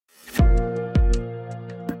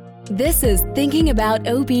This is Thinking About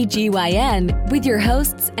OBGYN with your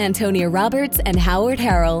hosts, Antonia Roberts and Howard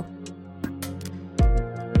Harrell.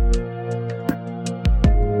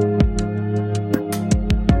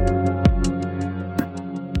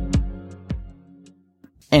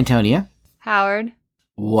 Antonia. Howard.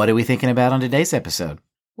 What are we thinking about on today's episode?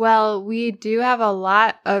 Well, we do have a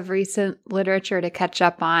lot of recent literature to catch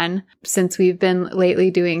up on since we've been lately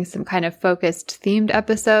doing some kind of focused themed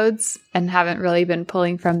episodes and haven't really been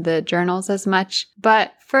pulling from the journals as much.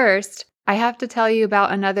 But first, I have to tell you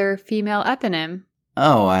about another female eponym.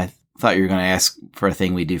 Oh, I thought you were going to ask for a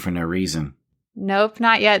thing we do for no reason. Nope,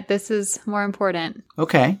 not yet. This is more important.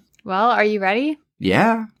 Okay. Well, are you ready?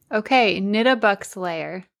 Yeah. Okay, Nitterbuck's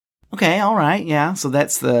layer. Okay, all right, yeah. So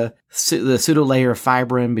that's the pseudo layer of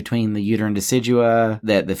fibrin between the uterine decidua,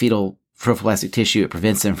 that the fetal trophoblastic tissue, it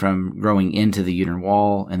prevents them from growing into the uterine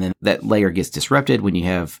wall. And then that layer gets disrupted when you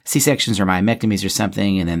have C-sections or myomectomies or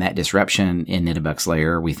something. And then that disruption in Nitterbuck's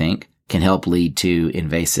layer, we think, can help lead to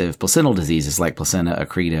invasive placental diseases like placenta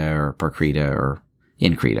accreta or percreta or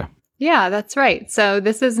increta. Yeah, that's right. So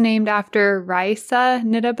this is named after Raisa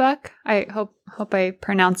Nitterbuck. I hope I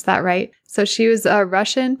pronounced that right. So she was a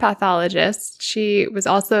Russian pathologist. She was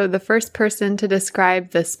also the first person to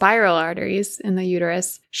describe the spiral arteries in the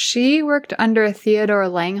uterus. She worked under Theodor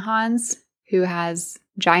Langhans, who has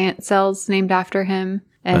giant cells named after him.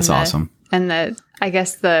 And that's awesome. And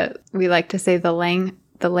we like to say the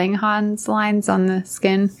Langhans lines on the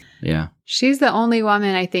skin. Yeah. She's the only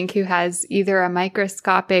woman, I think, who has either a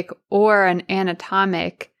microscopic or an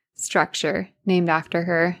anatomic structure named after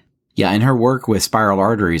her. Yeah, and her work with spiral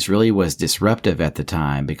arteries really was disruptive at the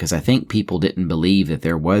time because I think people didn't believe that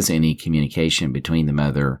there was any communication between the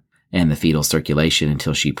mother and the fetal circulation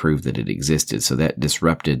until she proved that it existed. So that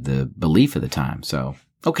disrupted the belief of the time. So,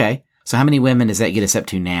 okay. So how many women does that get us up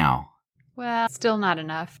to now? Well, still not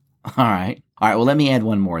enough. All right. Well, let me add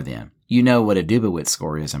one more then. You know what a Dubowitz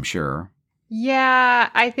score is, I'm sure. Yeah,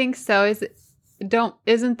 I think so.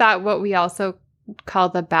 Isn't that what we also call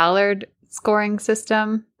the Ballard scoring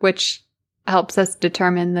system, which helps us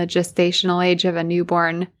determine the gestational age of a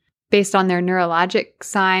newborn based on their neurologic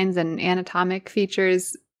signs and anatomic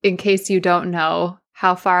features, in case you don't know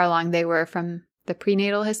how far along they were from the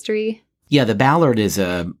prenatal history? Yeah, the Ballard is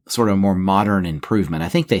a sort of more modern improvement. I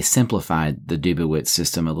think they simplified the Dubowitz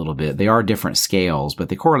system a little bit. They are different scales, but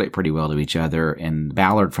they correlate pretty well to each other. And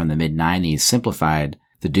Ballard from the mid-90s simplified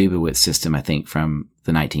the Dubowitz system, I think, from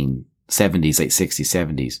the 1970s, late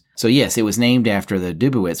 60s, 70s. So yes, it was named after, the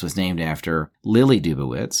Dubowitz was named after Lily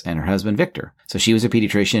Dubowitz and her husband, Victor. So she was a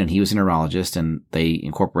pediatrician and he was a neurologist, and they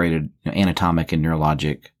incorporated anatomic and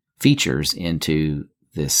neurologic features into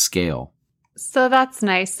this scale. So that's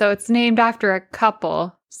nice. So it's named after a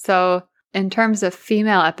couple. So in terms of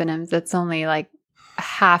female eponyms, it's only like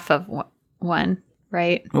half of one,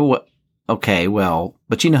 right? Well, okay, well,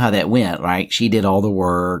 but you know how that went, right? She did all the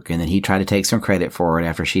work, and then he tried to take some credit for it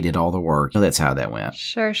after she did all the work. That's how that went.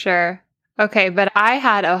 Sure. Okay, but I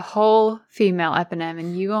had a whole female eponym,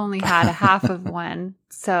 and you only had a half of one.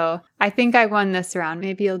 So I think I won this round.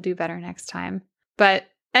 Maybe you'll do better next time. But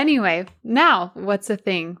anyway, now what's a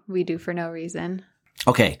thing we do for no reason?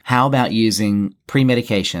 Okay, how about using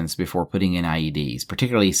pre-medications before putting in IUDs,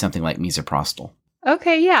 particularly something like misoprostol?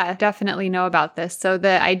 Okay, yeah, definitely know about this. So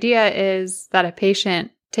the idea is that a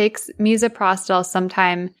patient takes misoprostol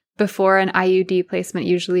sometime before an IUD placement,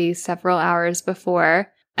 usually several hours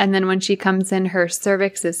before. And then when she comes in, her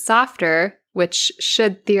cervix is softer, which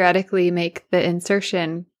should theoretically make the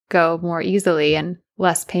insertion go more easily and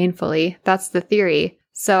less painfully. That's the theory.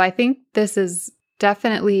 So I think this is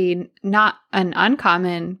definitely not an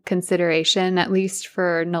uncommon consideration, at least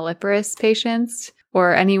for nulliparous patients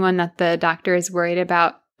or anyone that the doctor is worried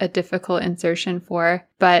about a difficult insertion for.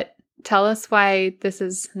 But tell us why this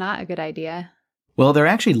is not a good idea. Well, there are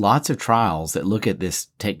actually lots of trials that look at this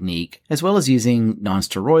technique, as well as using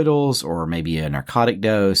nonsteroidals or maybe a narcotic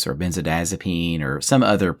dose or benzodiazepine or some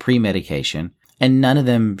other pre-medication, and none of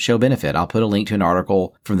them show benefit. I'll put a link to an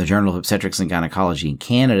article from the Journal of Obstetrics and Gynecology in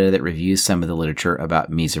Canada that reviews some of the literature about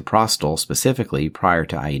misoprostol specifically prior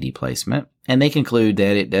to IUD placement, and they conclude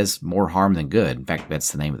that it does more harm than good. In fact,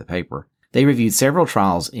 that's the name of the paper. They reviewed several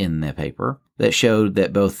trials in the paper that showed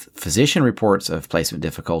that both physician reports of placement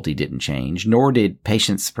difficulty didn't change, nor did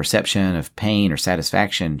patients' perception of pain or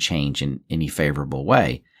satisfaction change in any favorable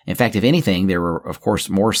way. In fact, if anything, there were, of course,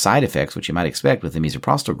 more side effects, which you might expect with the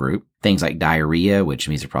misoprostol group. Things like diarrhea, which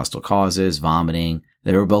misoprostol causes, vomiting.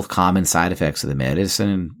 They were both common side effects of the medicine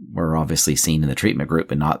and were obviously seen in the treatment group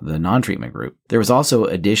but not the non-treatment group. There was also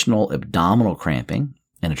additional abdominal cramping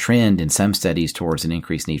and a trend in some studies towards an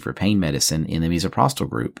increased need for pain medicine in the misoprostol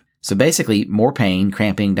group. So basically, more pain,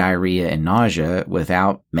 cramping, diarrhea, and nausea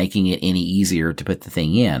without making it any easier to put the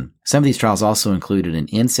thing in. Some of these trials also included an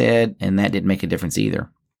NSAID, and that didn't make a difference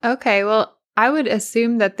either. Okay, well, I would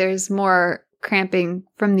assume that there's more cramping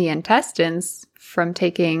from the intestines from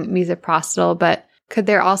taking misoprostol, but could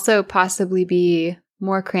there also possibly be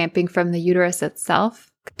more cramping from the uterus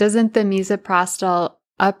itself? Doesn't the misoprostol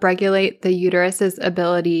upregulate the uterus's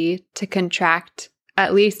ability to contract,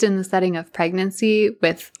 at least in the setting of pregnancy,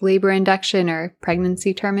 with labor induction or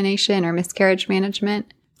pregnancy termination or miscarriage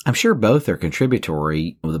management? I'm sure both are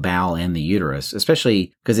contributory, the bowel and the uterus,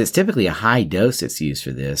 especially because it's typically a high dose that's used for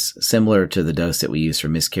this, similar to the dose that we use for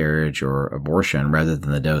miscarriage or abortion rather than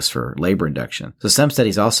the dose for labor induction. So some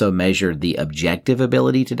studies also measured the objective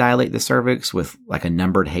ability to dilate the cervix with like a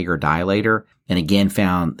numbered Hager dilator, and again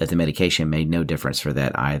found that the medication made no difference for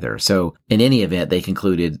that either. So in any event, they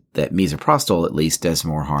concluded that misoprostol at least does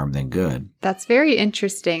more harm than good. That's very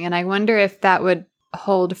interesting, and I wonder if that would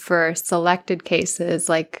hold for selected cases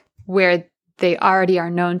like where they already are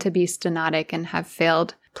known to be stenotic and have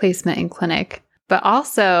failed placement in clinic. But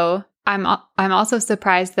also, I'm also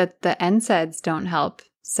surprised that the NSAIDs don't help.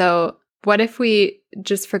 So what if we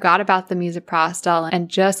just forgot about the misoprostol and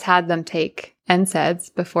just had them take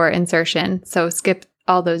NSAIDs before insertion? So skip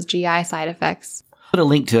all those GI side effects. Put a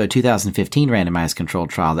link to a 2015 randomized controlled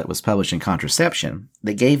trial that was published in Contraception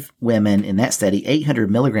that gave women in that study 800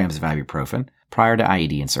 milligrams of ibuprofen prior to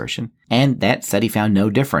IUD insertion, and that study found no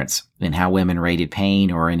difference in how women rated pain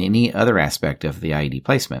or in any other aspect of the IUD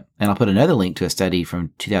placement. And I'll put another link to a study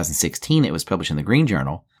from 2016 that was published in the Green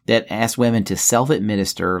Journal that asked women to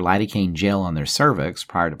self-administer lidocaine gel on their cervix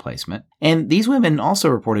prior to placement. And these women also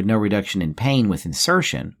reported no reduction in pain with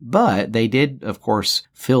insertion, but they did, of course,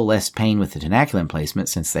 feel less pain with the tenaculum placement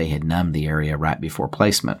since they had numbed the area right before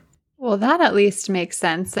placement. Well, that at least makes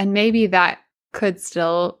sense, and maybe that could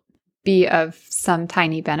still be of some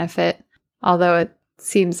tiny benefit, although it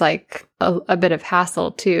seems like a bit of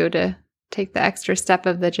hassle too to take the extra step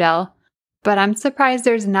of the gel. But I'm surprised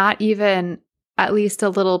there's not even at least a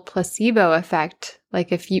little placebo effect.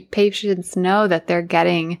 Like if patients know that they're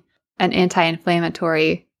getting an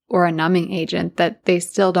anti-inflammatory or a numbing agent, that they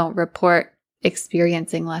still don't report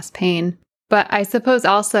experiencing less pain. But I suppose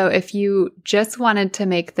also if you just wanted to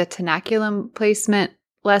make the tenaculum placement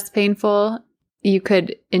less painful, you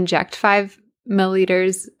could inject 5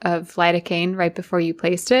 milliliters of lidocaine right before you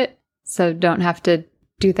placed it, so don't have to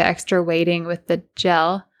do the extra waiting with the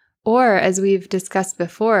gel. Or, as we've discussed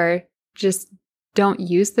before, just don't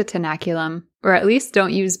use the tenaculum, or at least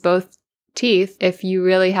don't use both teeth. If you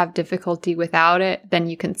really have difficulty without it, then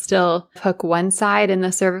you can still hook one side in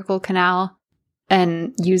the cervical canal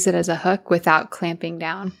and use it as a hook without clamping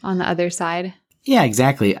down on the other side. Yeah,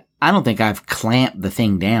 exactly. I don't think I've clamped the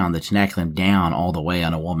thing down, the tenaculum down all the way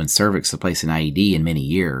on a woman's cervix to place an IUD in many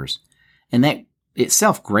years. And that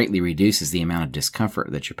itself greatly reduces the amount of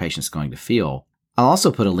discomfort that your patient's going to feel. I'll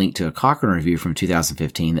also put a link to a Cochrane review from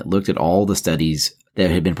 2015 that looked at all the studies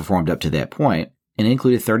that had been performed up to that point and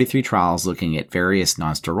included 33 trials looking at various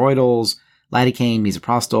nonsteroidals, lidocaine,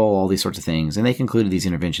 misoprostol, all these sorts of things. And they concluded these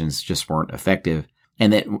interventions just weren't effective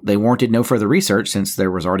and that they warranted no further research since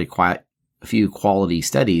there was already quite a few quality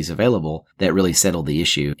studies available that really settled the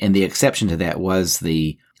issue. And the exception to that was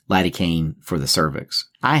the lidocaine for the cervix.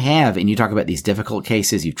 I have, and you talk about these difficult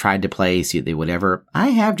cases, you've tried to place, whatever, I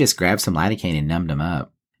have just grabbed some lidocaine and numbed them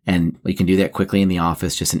up. And we can do that quickly in the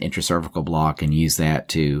office, just an intracervical block, and use that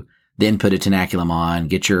to then put a tenaculum on,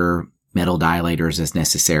 get your metal dilators as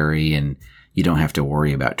necessary, and you don't have to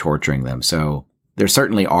worry about torturing them. So there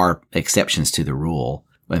certainly are exceptions to the rule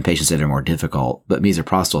when patients that are more difficult, but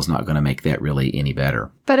misoprostol is not going to make that really any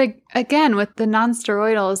better. But again, with the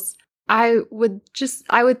nonsteroidals, I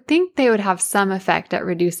would think they would have some effect at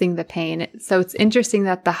reducing the pain. So it's interesting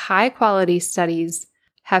that the high quality studies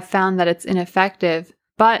have found that it's ineffective,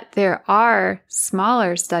 but there are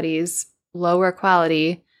smaller studies, lower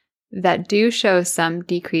quality, that do show some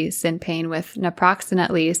decrease in pain with naproxen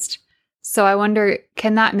at least. So I wonder,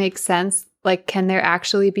 can that make sense? Like, can there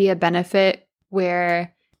actually be a benefit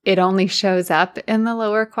where it only shows up in the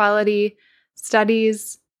lower quality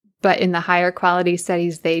studies, but in the higher quality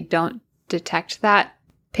studies, they don't detect that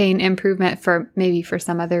pain improvement for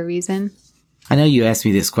some other reason? I know you asked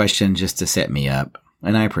me this question just to set me up,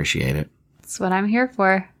 and I appreciate it. That's what I'm here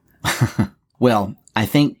for. Well, I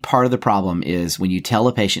think part of the problem is when you tell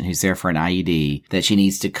a patient who's there for an IUD that she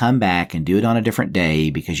needs to come back and do it on a different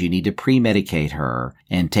day because you need to pre-medicate her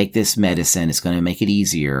and take this medicine. It's going to make it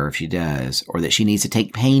easier if she does, or that she needs to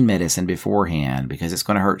take pain medicine beforehand because it's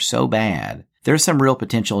going to hurt so bad. There's some real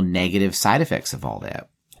potential negative side effects of all that.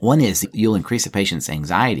 One is you'll increase a patient's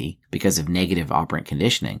anxiety because of negative operant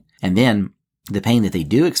conditioning. And then the pain that they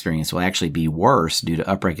do experience will actually be worse due to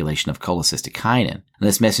upregulation of cholecystokinin. And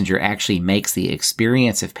this messenger actually makes the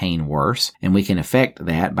experience of pain worse, and we can affect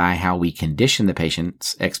that by how we condition the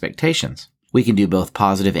patient's expectations. We can do both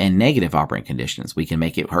positive and negative operant conditions. We can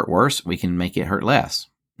make it hurt worse. We can make it hurt less.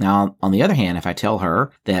 Now, on the other hand, if I tell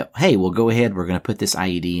her that, hey, we'll go ahead, we're going to put this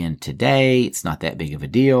IUD in today, it's not that big of a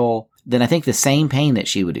deal, then I think the same pain that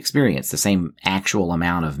she would experience, the same actual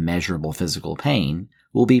amount of measurable physical pain,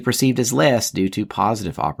 will be perceived as less due to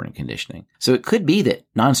positive operant conditioning. So it could be that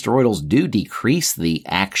nonsteroidals do decrease the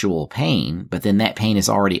actual pain, but then that pain is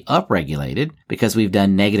already upregulated because we've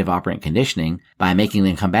done negative operant conditioning by making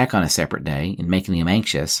them come back on a separate day and making them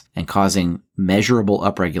anxious and causing measurable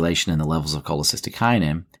upregulation in the levels of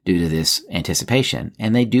cholecystokinin due to this anticipation.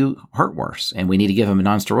 And they do hurt worse. And we need to give them a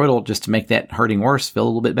nonsteroidal just to make that hurting worse feel a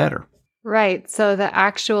little bit better. Right. So the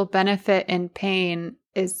actual benefit in pain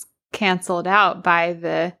is canceled out by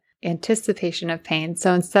the anticipation of pain.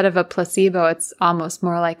 So instead of a placebo, it's almost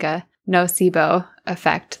more like a nocebo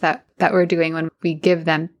effect that we're doing when we give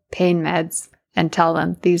them pain meds and tell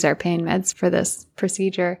them these are pain meds for this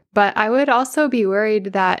procedure. But I would also be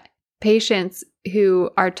worried that patients who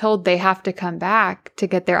are told they have to come back to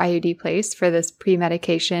get their IUD placed for this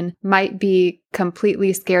pre-medication might be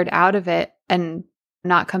completely scared out of it and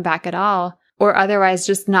not come back at all, or otherwise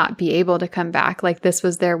just not be able to come back. Like this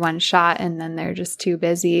was their one shot and then they're just too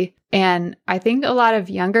busy. And I think a lot of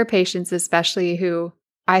younger patients, especially who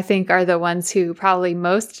I think are the ones who probably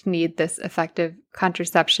most need this effective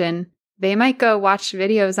contraception, they might go watch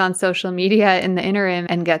videos on social media in the interim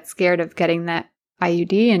and get scared of getting that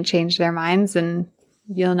IUD and change their minds, and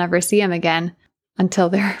you'll never see them again until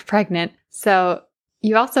they're pregnant. So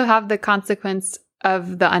you also have the consequence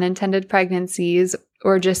of the unintended pregnancies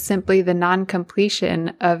or just simply the non-completion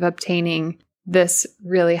of obtaining this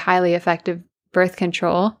really highly effective birth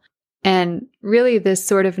control. And really this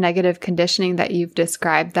sort of negative conditioning that you've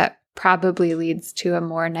described that probably leads to a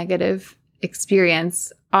more negative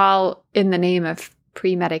experience, all in the name of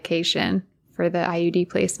pre-medication for the IUD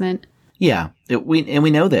placement. Yeah, we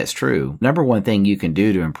know that's true. Number one thing you can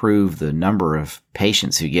do to improve the number of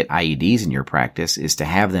patients who get IUDs in your practice is to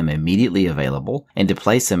have them immediately available and to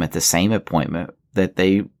place them at the same appointment that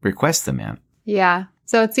they request them in. Yeah.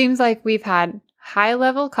 So it seems like we've had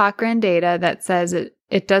high-level Cochrane data that says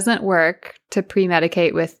it doesn't work to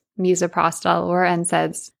pre-medicate with misoprostol or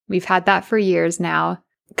NSAIDs. We've had that for years now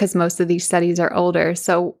because most of these studies are older.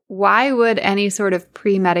 So why would any sort of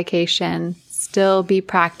pre-medication still be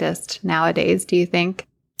practiced nowadays, do you think?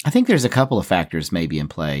 I think there's a couple of factors maybe in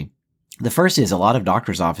play. The first is a lot of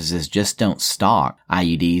doctors' offices just don't stock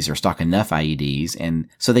IUDs or stock enough IUDs. And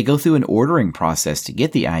so they go through an ordering process to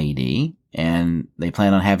get the IUD, and they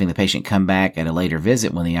plan on having the patient come back at a later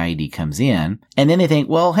visit when the IUD comes in. And then they think,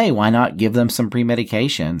 well, hey, why not give them some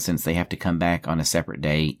pre-medication since they have to come back on a separate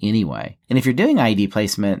day anyway? And if you're doing IUD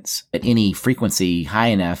placements at any frequency high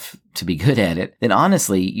enough to be good at it, then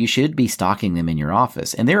honestly, you should be stocking them in your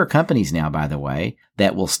office. And there are companies now, by the way,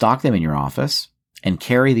 that will stock them in your office and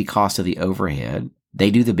carry the cost of the overhead.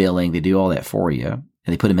 They do the billing, they do all that for you, and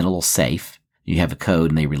they put them in a little safe. You have a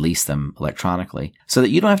code and they release them electronically so that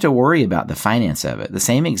you don't have to worry about the finance of it. The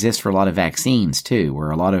same exists for a lot of vaccines too,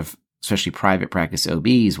 where a lot of, especially private practice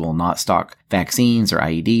OBs, will not stock vaccines or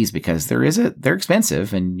IUDs because they're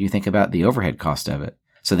expensive, and you think about the overhead cost of it.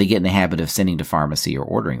 So they get in the habit of sending to pharmacy or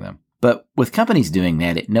ordering them. But with companies doing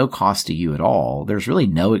that at no cost to you at all, there's really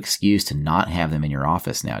no excuse to not have them in your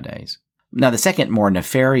office nowadays. Now, the second more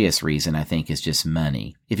nefarious reason, I think, is just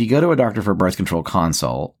money. If you go to a doctor for a birth control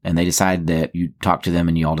consult and they decide that you talk to them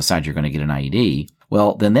and you all decide you're going to get an IUD,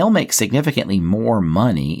 well, then they'll make significantly more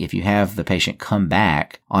money if you have the patient come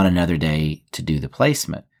back on another day to do the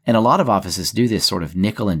placement. And a lot of offices do this sort of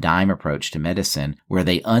nickel and dime approach to medicine where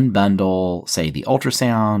they unbundle, say, the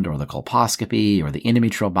ultrasound or the colposcopy or the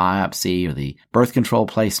endometrial biopsy or the birth control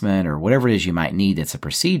placement or whatever it is you might need that's a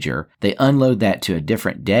procedure. They unload that to a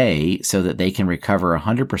different day so that they can recover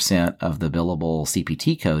 100% of the billable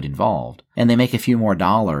CPT code involved. And they make a few more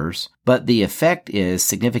dollars, but the effect is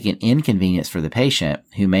significant inconvenience for the patient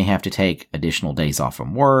who may have to take additional days off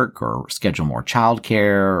from work or schedule more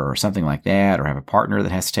childcare or something like that, or have a partner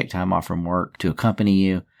that has to take time off from work to accompany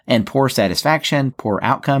you. And poor satisfaction, poor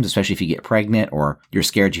outcomes, especially if you get pregnant or you're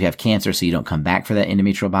scared you have cancer so you don't come back for that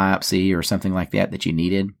endometrial biopsy or something like that you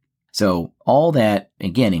needed. So all that,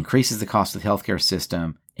 again, increases the cost of the healthcare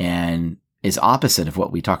system and is opposite of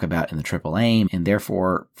what we talk about in the triple aim, and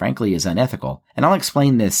therefore, frankly, is unethical. And I'll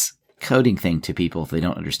explain this coding thing to people if they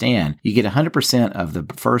don't understand. You get 100% of the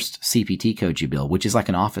first CPT code you bill, which is like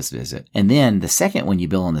an office visit. And then the second one you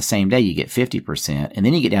bill on the same day, you get 50%. And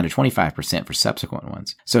then you get down to 25% for subsequent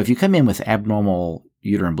ones. So if you come in with abnormal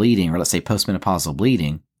uterine bleeding, or let's say postmenopausal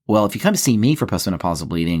bleeding, well, if you come to see me for postmenopausal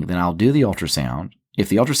bleeding, then I'll do the ultrasound. If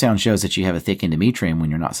the ultrasound shows that you have a thick endometrium when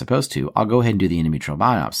you're not supposed to, I'll go ahead and do the endometrial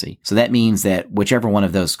biopsy. So that means that whichever one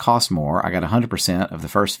of those costs more, I got 100% of the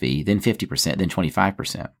first fee, then 50%, then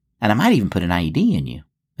 25%. And I might even put an IUD in you,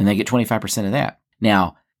 and they get 25% of that.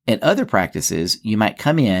 Now, at other practices, you might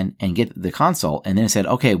come in and get the consult, and then it said,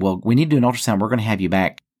 okay, well, we need to do an ultrasound. We're going to have you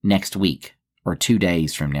back next week or 2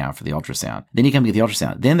 days from now for the ultrasound. Then you come get the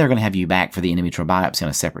ultrasound. Then they're going to have you back for the endometrial biopsy on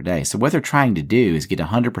a separate day. So what they're trying to do is get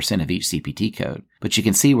 100% of each CPT code. But you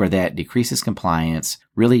can see where that decreases compliance,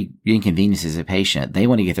 really inconveniences a patient. They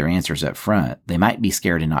want to get their answers up front. They might be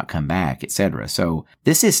scared to not come back, etc. So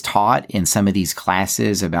this is taught in some of these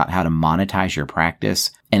classes about how to monetize your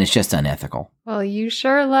practice, and it's just unethical. Well, you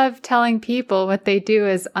sure love telling people what they do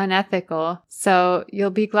is unethical. So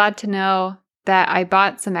you'll be glad to know that I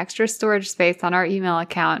bought some extra storage space on our email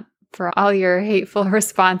account for all your hateful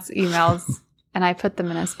response emails, and I put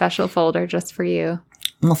them in a special folder just for you.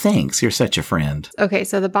 Well, thanks. You're such a friend. Okay,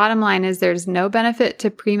 so the bottom line is there's no benefit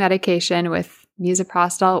to pre-medication with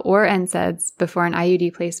misoprostol or NSAIDs before an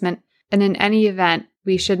IUD placement, and in any event,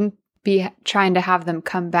 we shouldn't be trying to have them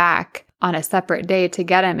come back on a separate day to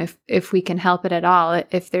get them if we can help it at all.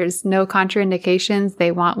 If there's no contraindications,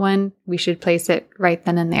 they want one, we should place it right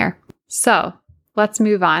then and there. So let's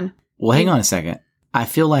move on. Well, hang on a second. I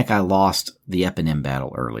feel like I lost the eponym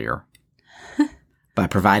battle earlier by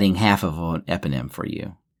providing half of an eponym for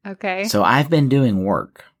you. Okay. So I've been doing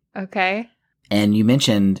work. Okay. And you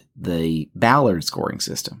mentioned the Ballard scoring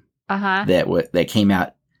system that came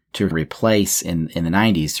out to replace in the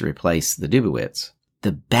 90s to replace the Dubowitz.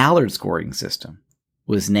 The Ballard scoring system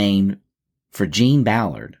was named for Jean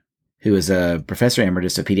Ballard, who is a professor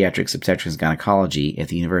emeritus of pediatrics, obstetrics, and gynecology at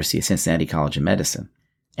the University of Cincinnati College of Medicine.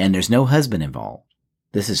 And there's no husband involved.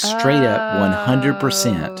 This is straight up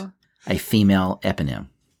 100% a female eponym.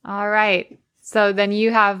 All right. So then you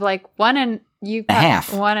have like one and half.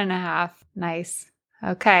 1.5. Nice.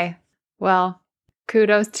 Okay. Well,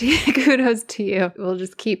 kudos to you. Kudos to you. We'll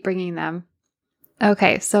just keep bringing them.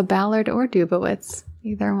 Okay. So Ballard or Dubowitz,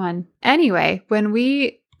 either one. Anyway, when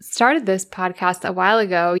we started this podcast a while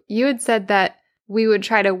ago, you had said that we would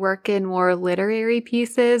try to work in more literary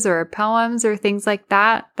pieces or poems or things like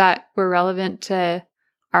that were relevant to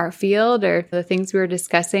our field or the things we were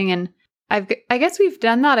discussing. And I guess we've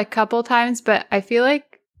done that a couple times, but I feel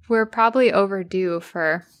like we're probably overdue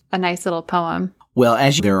for a nice little poem. Well,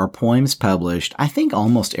 there are poems published, I think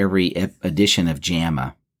almost every edition of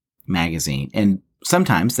JAMA magazine, and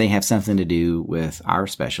sometimes they have something to do with our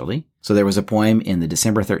specialty. So there was a poem in the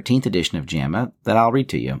December 13th edition of JAMA that I'll read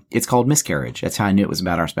to you. It's called Miscarriage. That's how I knew it was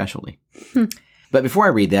about our specialty. But before I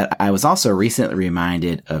read that, I was also recently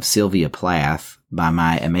reminded of Sylvia Plath by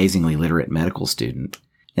my amazingly literate medical student.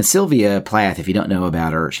 And Sylvia Plath, if you don't know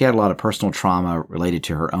about her, she had a lot of personal trauma related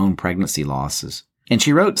to her own pregnancy losses. And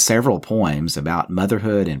she wrote several poems about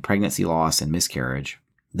motherhood and pregnancy loss and miscarriage.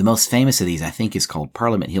 The most famous of these, I think, is called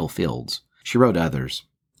Parliament Hill Fields. She wrote others.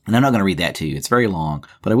 And I'm not going to read that to you. It's very long,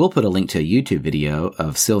 but I will put a link to a YouTube video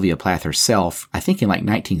of Sylvia Plath herself, I think in like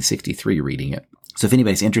 1963, reading it. So if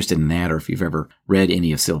anybody's interested in that, or if you've ever read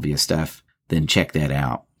any of Sylvia's stuff, then check that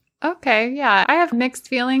out. Okay, yeah. I have mixed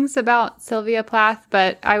feelings about Sylvia Plath,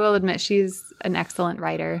 but I will admit she's an excellent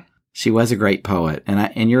writer. She was a great poet,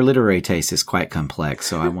 and your literary taste is quite complex,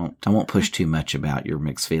 so I won't push too much about your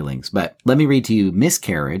mixed feelings. But let me read to you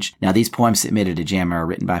Miscarriage. Now, these poems submitted to JAMA are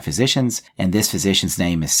written by physicians, and this physician's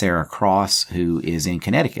name is Sarah Cross, who is in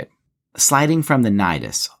Connecticut. Sliding from the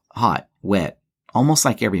nidus, hot, wet, almost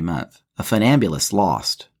like every month. A funambulist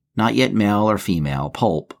lost, not yet male or female,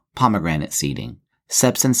 pulp, pomegranate seeding.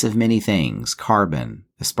 Substance of many things, carbon,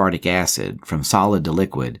 aspartic acid, from solid to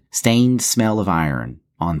liquid, stained smell of iron,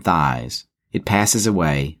 on thighs. It passes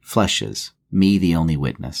away, flushes, me the only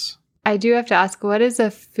witness. I do have to ask, what is a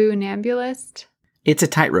funambulist? It's a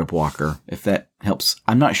tightrope walker, if that helps.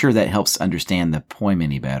 I'm not sure that helps understand the poem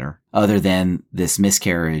any better, other than this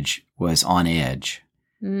miscarriage was on edge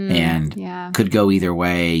and could go either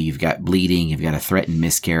way. You've got bleeding, you've got a threatened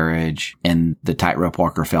miscarriage, and the tightrope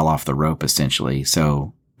walker fell off the rope, essentially.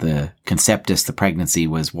 So the conceptus, the pregnancy,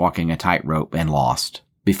 was walking a tightrope and lost.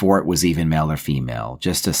 Before it was even male or female,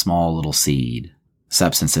 just a small little seed,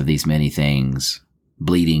 substance of these many things,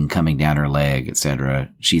 bleeding coming down her leg,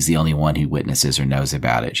 etc. She's the only one who witnesses or knows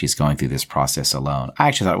about it. She's going through this process alone. I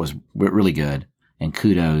actually thought it was really good, and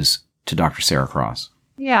kudos to Dr. Sarah Cross.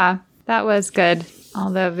 Yeah, That was good,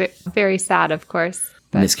 although very sad, of course.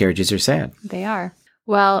 Miscarriages are sad. They are.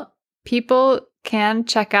 Well, people can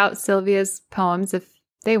check out Sylvia's poems if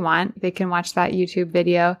they want. They can watch that YouTube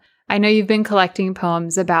video. I know you've been collecting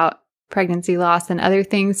poems about pregnancy loss and other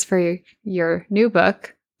things for your new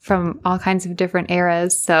book from all kinds of different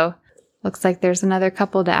eras. So looks like there's another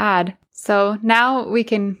couple to add. So now we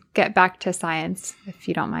can get back to science, if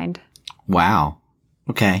you don't mind. Wow.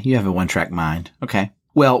 Okay. You have a one-track mind. Okay.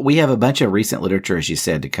 Well, we have a bunch of recent literature, as you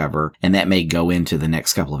said, to cover, and that may go into the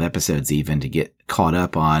next couple of episodes even to get caught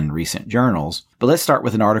up on recent journals. But let's start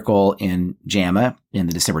with an article in JAMA in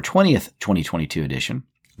the December 20th, 2022 edition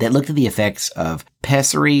that looked at the effects of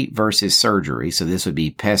pessary versus surgery. So this would be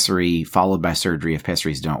pessary followed by surgery if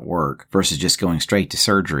pessaries don't work versus just going straight to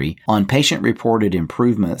surgery on patient-reported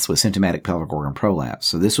improvements with symptomatic pelvic organ prolapse.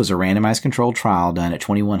 So this was a randomized controlled trial done at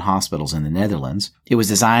 21 hospitals in the Netherlands. It was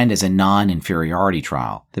designed as a non-inferiority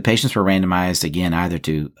trial. The patients were randomized again either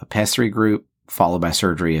to a pessary group followed by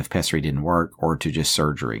surgery if pessary didn't work, or to just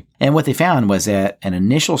surgery. And what they found was that an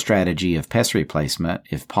initial strategy of pessary placement,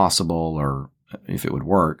 if possible or if it would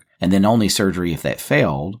work, and then only surgery if that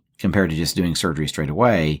failed, compared to just doing surgery straight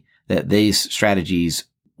away, that these strategies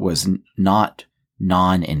was not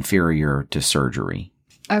non-inferior to surgery.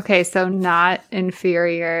 Okay, so not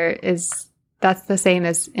inferior that's the same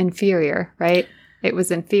as inferior, right? It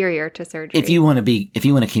was inferior to surgery. If you want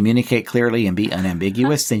to communicate clearly and be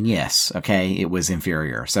unambiguous, then yes, okay, it was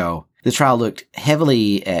inferior. So the trial looked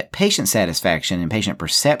heavily at patient satisfaction and patient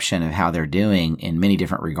perception of how they're doing in many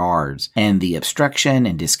different regards, and the obstruction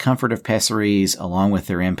and discomfort of pessaries, along with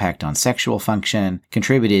their impact on sexual function,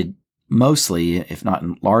 contributed mostly, if not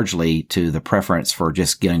largely, to the preference for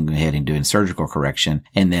just going ahead and doing surgical correction,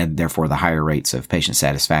 and then therefore the higher rates of patient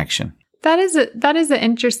satisfaction. That is an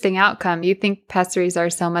interesting outcome. You think pessaries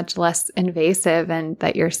are so much less invasive and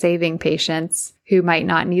that you're saving patients who might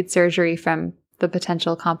not need surgery from the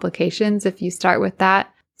potential complications if you start with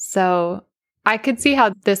that. So I could see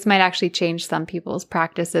how this might actually change some people's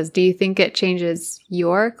practices. Do you think it changes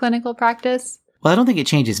your clinical practice? Well, I don't think it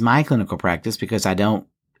changes my clinical practice because I don't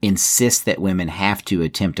insist that women have to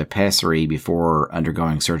attempt a pessary before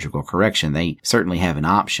undergoing surgical correction. They certainly have an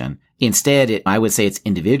option. Instead, I would say it's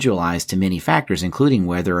individualized to many factors, including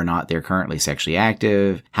whether or not they're currently sexually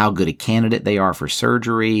active, how good a candidate they are for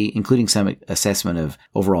surgery, including some assessment of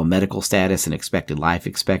overall medical status and expected life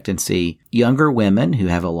expectancy. Younger women who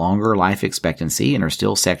have a longer life expectancy and are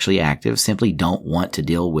still sexually active simply don't want to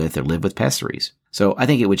deal with or live with pessaries. So I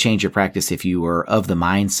think it would change your practice if you were of the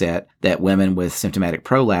mindset that women with symptomatic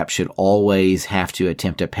prolapse should always have to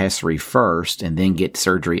attempt a pessary first and then get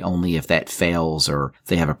surgery only if that fails or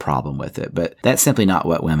they have a problem with it. But that's simply not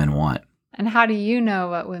what women want. And how do you know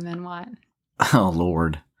what women want? Oh,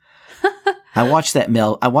 Lord. I watched that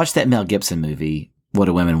Mel Gibson movie, What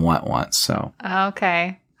Do Women Want, once. So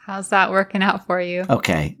okay. How's that working out for you?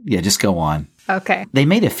 Okay. Yeah, just go on. Okay. They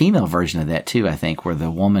made a female version of that too, I think, where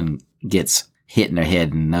the woman gets hit in her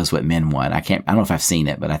head and knows what men want. I don't know if I've seen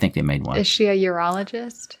it, but I think they made one. Is she a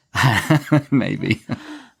urologist? Maybe.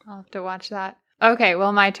 I'll have to watch that. Okay,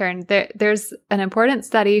 well, my turn. There's an important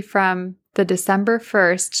study from the December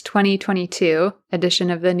 1st, 2022 edition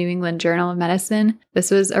of the New England Journal of Medicine.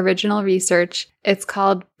 This was original research. It's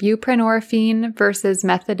called Buprenorphine versus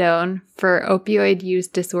Methadone for Opioid Use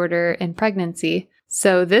Disorder in Pregnancy.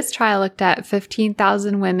 So this trial looked at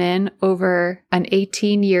 15,000 women over an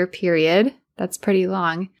 18-year period. That's pretty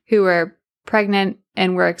long, who were pregnant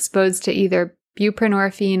and were exposed to either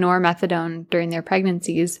buprenorphine or methadone during their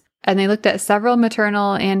pregnancies. And they looked at several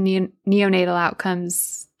maternal and neonatal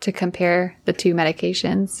outcomes to compare the two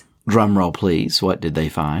medications. Drum roll, please. What did they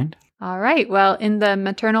find? All right. Well, in the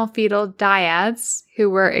maternal fetal dyads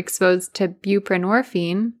who were exposed to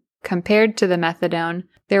buprenorphine compared to the methadone,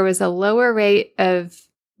 there was a lower rate of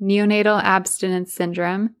neonatal abstinence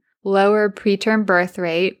syndrome, lower preterm birth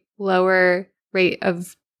rate, lower rate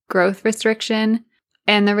of growth restriction,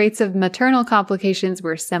 and the rates of maternal complications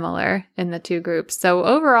were similar in the two groups. So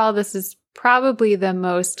overall, this is probably the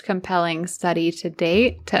most compelling study to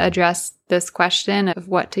date to address this question of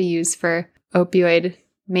what to use for opioid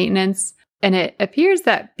maintenance. And it appears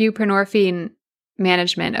that buprenorphine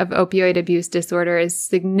management of opioid abuse disorder is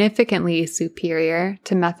significantly superior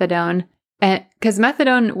to methadone, because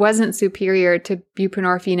methadone wasn't superior to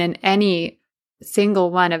buprenorphine in any single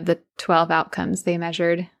one of the 12 outcomes they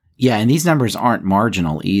measured. Yeah, and these numbers aren't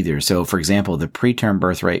marginal either. So, for example, the preterm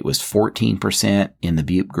birth rate was 14% in the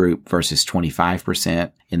bupe group versus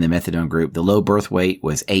 25% in the methadone group. The low birth weight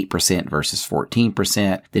was 8% versus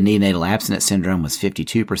 14%. The neonatal abstinence syndrome was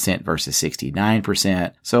 52% versus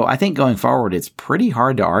 69%. So I think going forward, it's pretty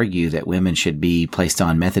hard to argue that women should be placed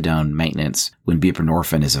on methadone maintenance when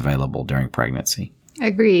buprenorphine is available during pregnancy.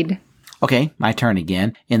 Agreed. Okay, my turn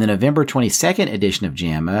again. In the November 22nd edition of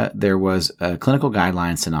JAMA, there was a clinical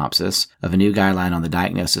guideline synopsis of a new guideline on the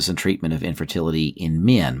diagnosis and treatment of infertility in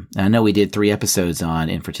men. Now, I know we did 3 episodes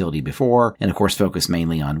on infertility before, and of course focused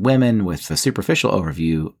mainly on women with a superficial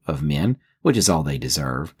overview of men, which is all they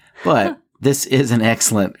deserve. But this is an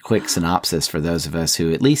excellent quick synopsis for those of us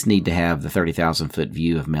who at least need to have the 30,000-foot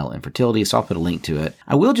view of male infertility, so I'll put a link to it.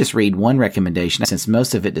 I will just read one recommendation, since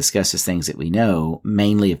most of it discusses things that we know,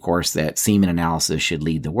 mainly, of course, that semen analysis should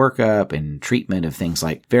lead the workup and treatment of things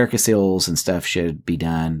like varicoceles and stuff should be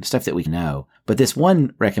done, stuff that we know. But this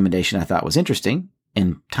one recommendation I thought was interesting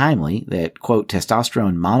and timely, that, quote,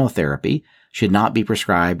 testosterone monotherapy should not be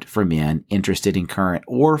prescribed for men interested in current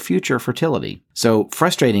or future fertility. So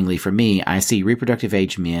frustratingly for me, I see reproductive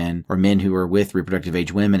age men, or men who are with reproductive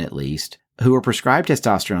age women at least, who are prescribed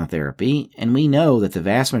testosterone therapy, and we know that the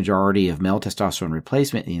vast majority of male testosterone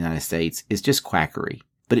replacement in the United States is just quackery.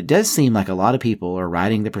 But it does seem like a lot of people are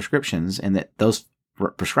writing the prescriptions and that those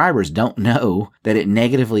prescribers don't know that it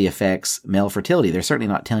negatively affects male fertility. They're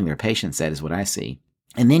certainly not telling their patients that, is what I see.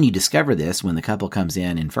 And then you discover this when the couple comes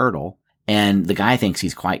in infertile, and the guy thinks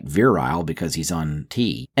he's quite virile because he's on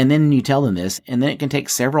T. And then you tell them this, and then it can take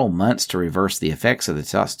several months to reverse the effects of the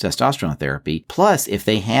testosterone therapy. Plus, if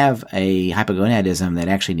they have a hypogonadism that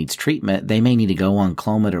actually needs treatment, they may need to go on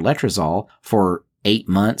Clomid or Letrozole for 8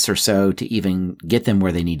 months or so to even get them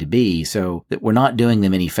where they need to be. So that we're not doing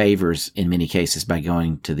them any favors in many cases by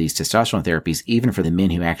going to these testosterone therapies, even for the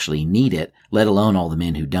men who actually need it, let alone all the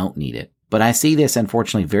men who don't need it. But I see this,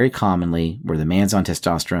 unfortunately, very commonly where the man's on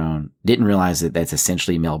testosterone, didn't realize that that's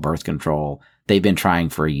essentially male birth control. They've been trying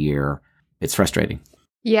for a year. It's frustrating.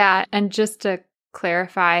 Yeah. And just to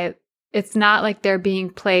clarify, it's not like they're being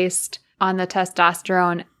placed on the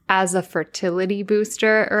testosterone as a fertility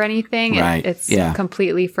booster or anything. Right. It's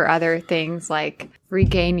completely for other things like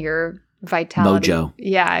regain your vitality. Mojo.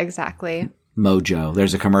 Yeah, exactly. Mojo.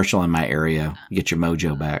 There's a commercial in my area. You get your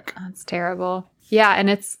mojo back. That's terrible. Yeah, and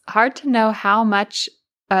it's hard to know how much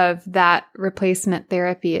of that replacement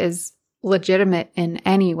therapy is legitimate in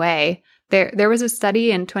any way. There was a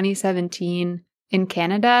study in 2017 in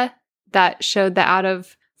Canada that showed that out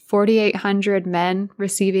of 4,800 men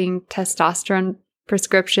receiving testosterone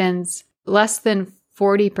prescriptions, less than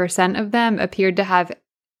 40% of them appeared to have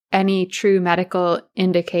any true medical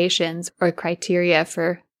indications or criteria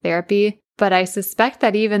for therapy. But I suspect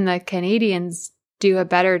that even the Canadians do a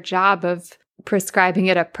better job of prescribing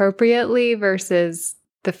it appropriately versus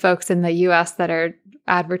the folks in the US that are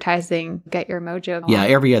advertising get your mojo on. Yeah,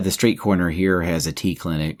 every other street corner here has a T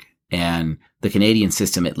clinic, and the Canadian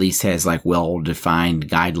system at least has like well-defined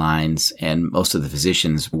guidelines, and most of the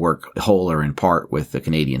physicians work whole or in part with the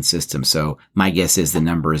Canadian system. So my guess is the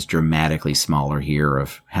number is dramatically smaller here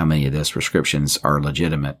of how many of those prescriptions are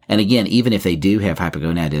legitimate. And again, even if they do have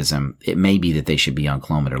hypogonadism, it may be that they should be on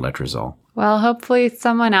Clomid or Letrozole. Well, hopefully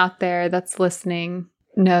someone out there that's listening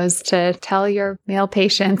knows to tell your male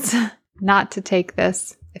patients not to take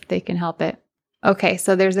this if they can help it. Okay,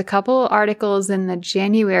 so there's a couple articles in the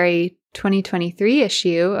January 2023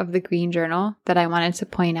 issue of the Green Journal that I wanted to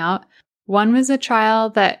point out. One was a trial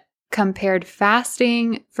that compared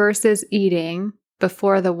fasting versus eating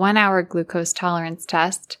before the 1-hour glucose tolerance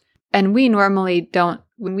test. And we normally don't,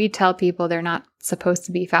 when we tell people they're not supposed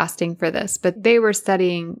to be fasting for this, but they were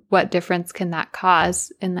studying what difference can that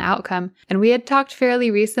cause in the outcome. And we had talked fairly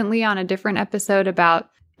recently on a different episode about,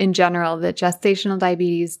 in general, the gestational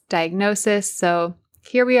diabetes diagnosis. So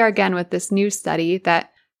here we are again with this new study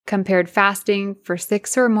that compared fasting for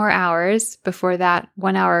 6 or more hours before that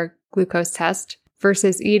 1-hour glucose test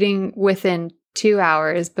versus eating within 2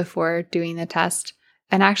 hours before doing the test.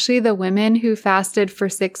 And actually, the women who fasted for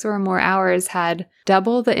 6 or more hours had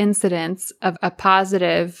double the incidence of a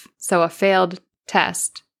positive, so a failed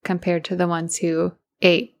test, compared to the ones who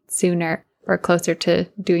ate sooner or closer to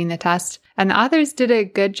doing the test. And the authors did a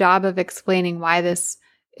good job of explaining why this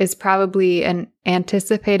is probably an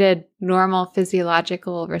anticipated normal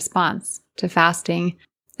physiological response to fasting.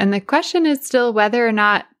 And the question is still whether or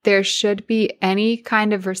not there should be any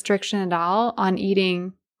kind of restriction at all on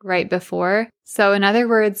eating right before. So in other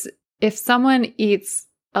words, if someone eats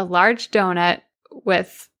a large donut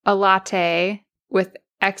with a latte, with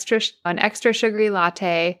an extra sugary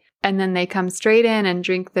latte, and then they come straight in and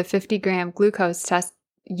drink the 50-gram glucose test,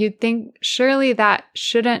 you'd think surely that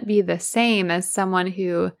shouldn't be the same as someone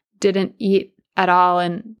who didn't eat at all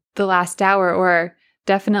in the last hour, or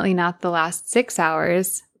definitely not the last 6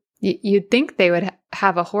 hours. You'd think they would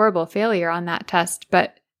have a horrible failure on that test,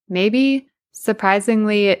 but maybe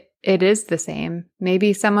surprisingly it is the same.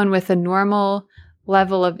 Maybe someone with a normal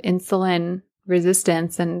level of insulin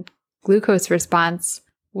resistance and glucose response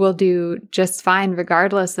will do just fine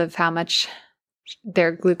regardless of how much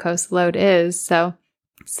their glucose load is. So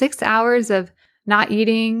 6 hours of not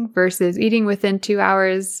eating versus eating within 2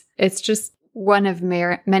 hours, it's just one of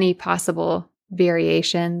many possible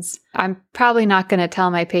variations. I'm probably not going to tell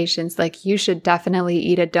my patients, like, you should definitely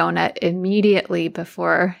eat a donut immediately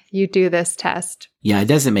before you do this test. Yeah, it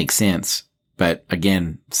doesn't make sense. But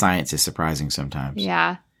again, science is surprising sometimes.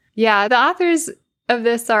 Yeah. Yeah. The authors of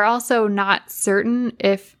this are also not certain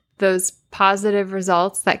if those positive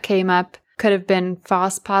results that came up could have been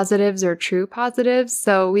false positives or true positives.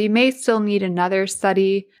 So we may still need another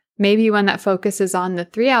study, maybe one that focuses on the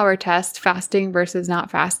 3-hour test, fasting versus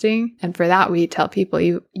not fasting. And for that, we tell people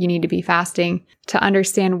you need to be fasting to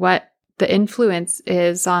understand what the influence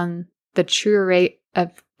is on the true rate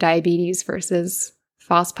of diabetes versus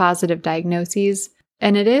false positive diagnoses.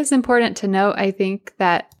 And it is important to note, I think,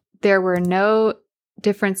 that there were no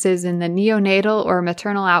differences in the neonatal or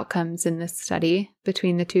maternal outcomes in this study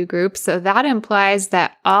between the two groups. So that implies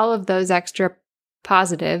that all of those extra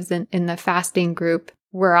positives in the fasting group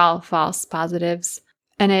were all false positives.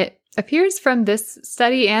 And it appears from this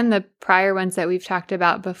study and the prior ones that we've talked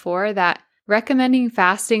about before that recommending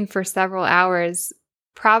fasting for several hours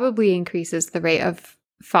probably increases the rate of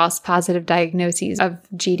false positive diagnoses of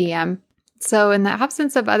GDM. So in the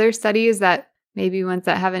absence of other studies, that maybe ones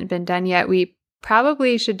that haven't been done yet, we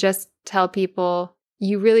probably should just tell people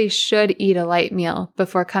you really should eat a light meal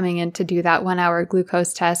before coming in to do that 1-hour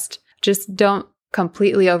glucose test. Just don't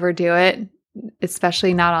completely overdo it,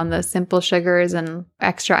 especially not on the simple sugars and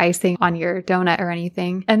extra icing on your donut or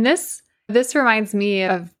anything. And this reminds me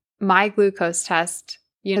of my glucose test,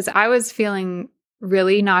 because I was feeling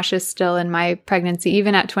really nauseous still in my pregnancy,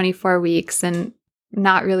 even at 24 weeks, and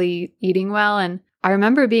not really eating well. And I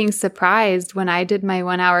remember being surprised when I did my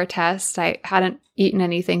 1-hour test. I hadn't eaten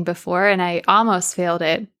anything before, and I almost failed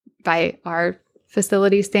it by our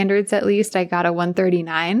facility standards. At least I got a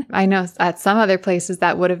 139. I know at some other places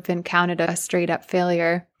that would have been counted a straight up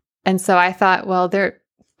failure. And so I thought, well,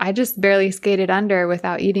 I just barely skated under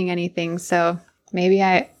without eating anything. So maybe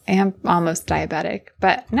I am almost diabetic.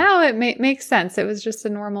 But now it makes sense. It was just a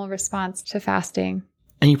normal response to fasting.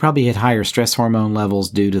 And you probably had higher stress hormone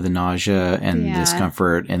levels due to the nausea and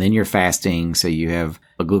discomfort. And then you're fasting, so you have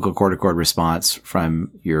a glucocorticoid response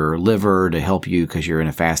from your liver to help you because you're in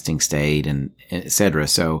a fasting state, and et cetera.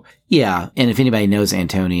 So, yeah. And if anybody knows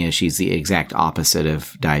Antonia, she's the exact opposite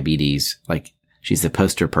of diabetes. Like, she's the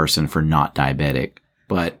poster person for not diabetic.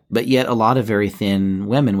 But yet a lot of very thin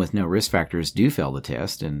women with no risk factors do fail the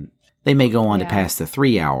test, and they may go on to pass the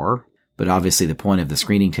 3-hour. But obviously the point of the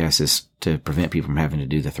screening test is to prevent people from having to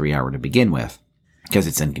do the 3-hour to begin with, because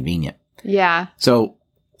it's inconvenient. Yeah. So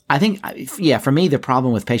I think, for me, the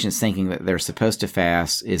problem with patients thinking that they're supposed to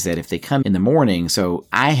fast is that if they come in the morning, so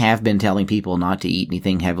I have been telling people not to eat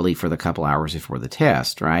anything heavily for the couple hours before the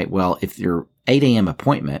test, right? Well, if your 8 a.m.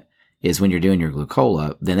 appointment is when you're doing your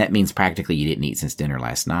glucola, then that means practically you didn't eat since dinner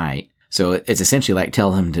last night. So it's essentially like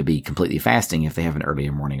tell them to be completely fasting if they have an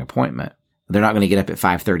earlier morning appointment. They're not going to get up at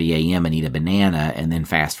 5:30 a.m. and eat a banana and then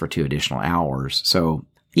fast for 2 additional hours. So,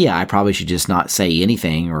 yeah, I probably should just not say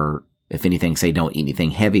anything, or if anything, say don't eat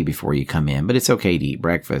anything heavy before you come in, but it's okay to eat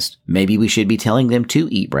breakfast. Maybe we should be telling them to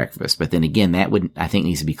eat breakfast, but then again, that I think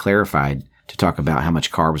needs to be clarified to talk about how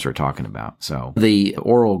much carbs we're talking about. So the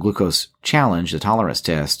oral glucose challenge, the tolerance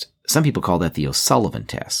test, some people call that the O'Sullivan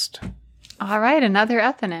test. All right, another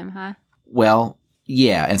eponym, huh? Well,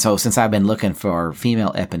 yeah, and so since I've been looking for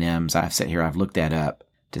female eponyms, I've looked that up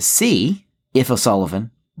to see if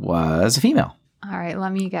O'Sullivan was a female. All right,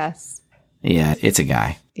 let me guess. Yeah, it's a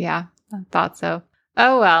guy. Yeah, I thought so.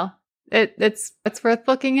 Oh, well, it's worth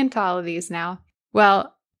looking into all of these now.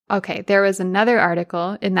 Well, okay, there was another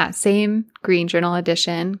article in that same Green Journal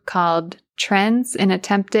edition called Trends in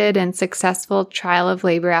Attempted and Successful Trial of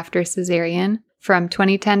Labor After Cesarean from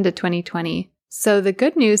 2010 to 2020. So the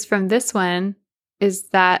good news from this one is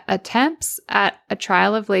that attempts at a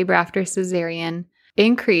trial of labor after cesarean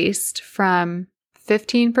increased from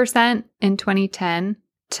 15% in 2010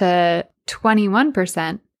 to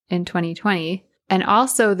 21% in 2020. And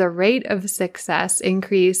also the rate of success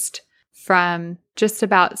increased from just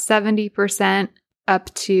about 70%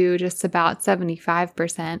 up to just about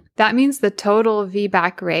 75%. That means the total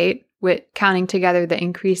VBAC rate, with counting together the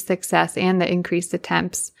increased success and the increased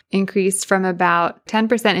attempts, increased from about 10%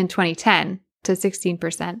 in 2010 to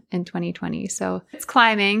 16% in 2020. So it's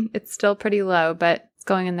climbing. It's still pretty low, but it's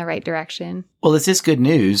going in the right direction. Well, this is good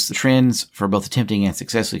news. The trends for both attempting and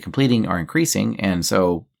successfully completing are increasing. And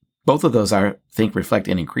so both of those, I think, reflect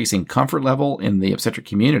an increasing comfort level in the obstetric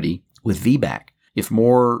community with VBAC. If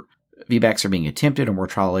more VBACs are being attempted or more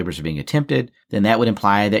trial labors are being attempted, then that would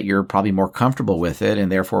imply that you're probably more comfortable with it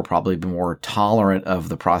and therefore probably more tolerant of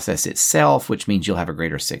the process itself, which means you'll have a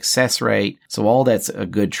greater success rate. So all that's a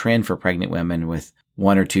good trend for pregnant women with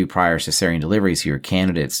 1 or 2 prior cesarean deliveries who are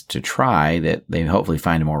candidates to try, that they hopefully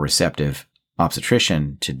find a more receptive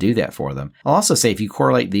obstetrician to do that for them. I'll also say if you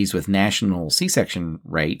correlate these with national C-section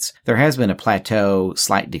rates, there has been a plateau,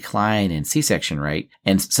 slight decline in C-section rate.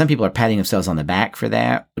 And some people are patting themselves on the back for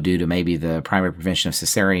that due to maybe the primary prevention of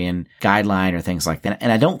cesarean guideline or things like that.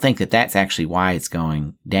 And I don't think that that's actually why it's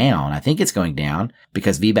going down. I think it's going down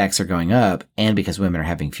because VBACs are going up and because women are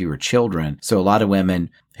having fewer children. So a lot of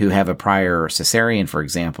women who have a prior cesarean, for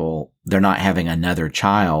example, they're not having another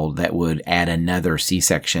child that would add another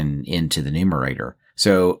C-section into the numerator.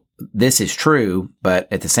 So this is true, but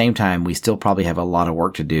at the same time, we still probably have a lot of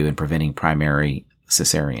work to do in preventing primary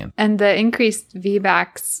cesarean. And the increased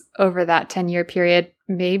VBACs over that 10-year period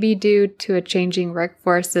may be due to a changing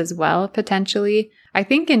workforce as well, potentially. I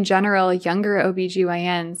think in general, younger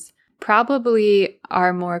OBGYNs probably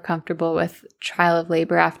are more comfortable with trial of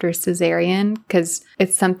labor after cesarean because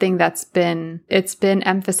it's something it's been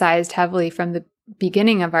emphasized heavily from the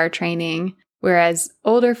beginning of our training, whereas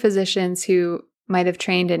older physicians who might have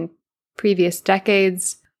trained in previous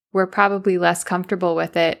decades were probably less comfortable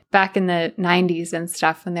with it back in the 90s and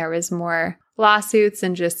stuff when there was more lawsuits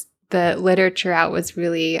and just the literature out was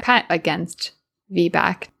really against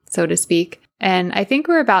VBAC, so to speak. And I think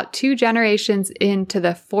we're about 2 generations into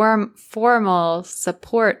the formal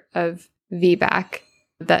support of VBAC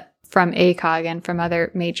that from ACOG and from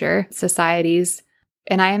other major societies.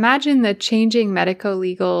 And I imagine the changing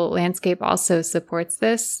medico-legal landscape also supports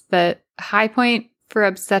this. The high point for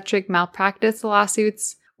obstetric malpractice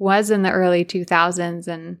lawsuits was in the early 2000s,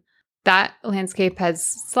 and that landscape has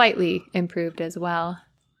slightly improved as well.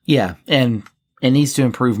 Yeah, and it needs to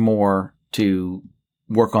improve more to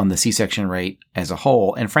work on the C-section rate as a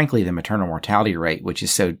whole, and frankly, the maternal mortality rate, which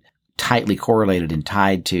is so tightly correlated and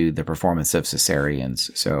tied to the performance of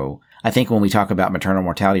cesareans. So I think when we talk about maternal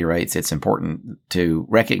mortality rates, it's important to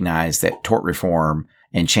recognize that tort reform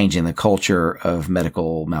and changing the culture of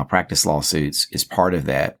medical malpractice lawsuits is part of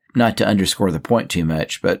that. Not to underscore the point too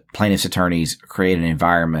much, but plaintiffs' attorneys create an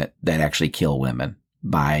environment that actually kill women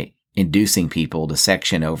by inducing people to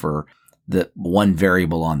section over the one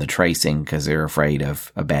variable on the tracing because they're afraid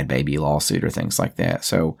of a bad baby lawsuit or things like that.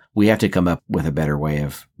 So we have to come up with a better way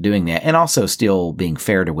of doing that and also still being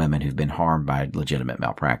fair to women who've been harmed by legitimate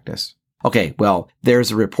malpractice. Okay, well,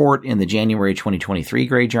 there's a report in the January 2023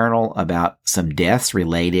 Gray Journal about some deaths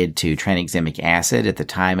related to tranexamic acid at the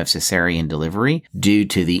time of cesarean delivery due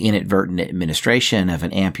to the inadvertent administration of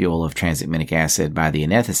an ampule of tranexamic acid by the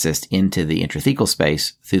anesthetist into the intrathecal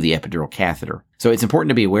space through the epidural catheter. So it's important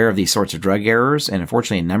to be aware of these sorts of drug errors, and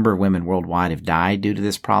unfortunately a number of women worldwide have died due to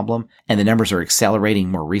this problem, and the numbers are accelerating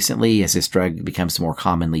more recently as this drug becomes more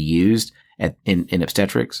commonly used in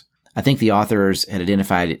obstetrics. I think the authors had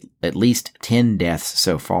identified at least 10 deaths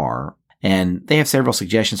so far, and they have several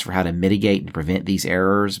suggestions for how to mitigate and prevent these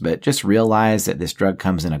errors, but just realize that this drug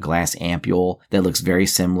comes in a glass ampule that looks very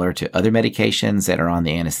similar to other medications that are on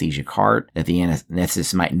the anesthesia cart that the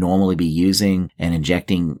anesthetist might normally be using and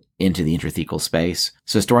injecting into the intrathecal space.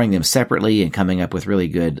 So storing them separately and coming up with really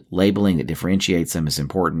good labeling that differentiates them is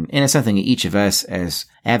important. And it's something that each of us as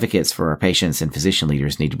advocates for our patients and physician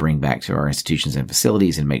leaders need to bring back to our institutions and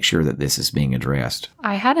facilities and make sure that this is being addressed.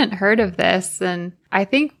 I hadn't heard of this, and I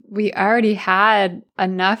think we already had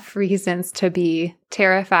enough reasons to be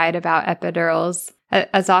terrified about epidurals.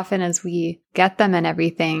 As often as we get them and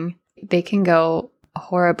everything, they can go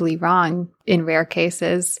horribly wrong in rare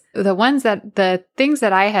cases. The things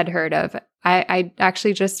that I had heard of, I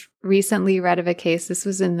actually just recently read of a case. This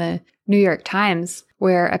was in the New York Times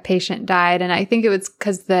where a patient died. And I think it was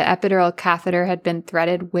because the epidural catheter had been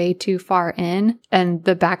threaded way too far in. And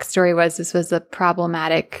the backstory was this was a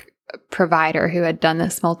problematic provider who had done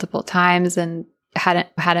this multiple times and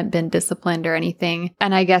hadn't been disciplined or anything.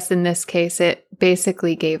 And I guess in this case, it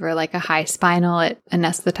basically gave her like a high spinal. It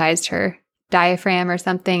anesthetized her diaphragm or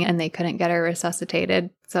something, and they couldn't get her resuscitated.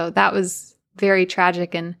 So that was very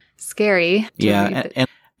tragic and scary. Yeah,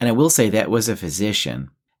 and I will say that was a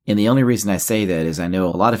physician. And the only reason I say that is I know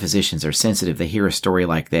a lot of physicians are sensitive. They hear a story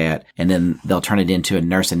like that, and then they'll turn it into a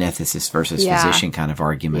nurse anesthetist versus physician kind of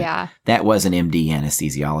argument. Yeah. That was an MD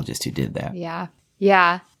anesthesiologist who did that. Yeah.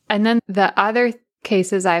 Yeah. And then the other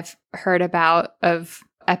cases I've heard about of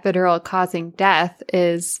epidural causing death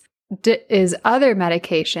is other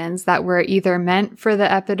medications that were either meant for the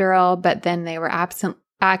epidural, but then they were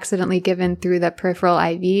accidentally given through the peripheral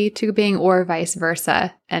IV tubing, or vice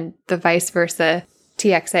versa. And the vice versa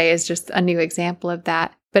TXA is just a new example of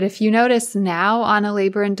that. But if you notice now on a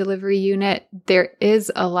labor and delivery unit, there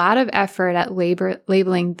is a lot of effort at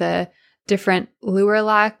labeling the different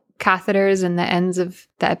Luer-Lach catheters and the ends of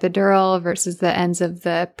the epidural versus the ends of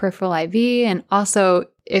the peripheral IV. And also,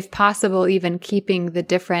 if possible, even keeping the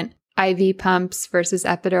different IV pumps versus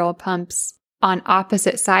epidural pumps on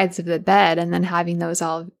opposite sides of the bed, and then having those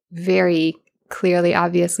all very clearly,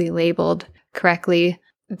 obviously labeled correctly.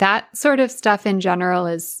 That sort of stuff in general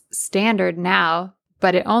is standard now,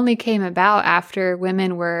 but it only came about after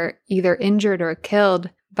women were either injured or killed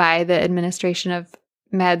by the administration of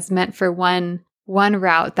meds meant for one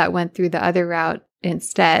route that went through the other route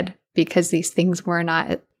instead, because these things were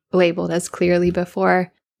not labeled as clearly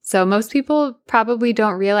before. So most people probably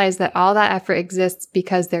don't realize that all that effort exists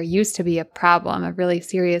because there used to be a problem, a really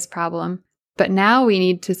serious problem. But now we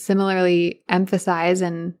need to similarly emphasize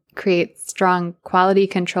and create strong quality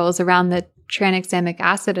controls around the tranexamic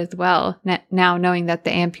acid as well. Now knowing that the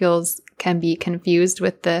ampules can be confused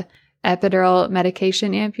with the epidural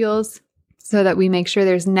medication ampules, so that we make sure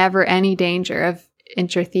there's never any danger of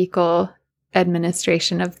intrathecal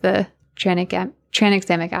administration of the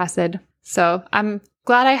tranexamic acid. So I'm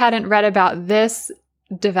glad I hadn't read about this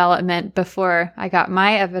development before I got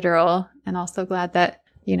my epidural, and also glad that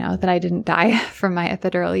that I didn't die from my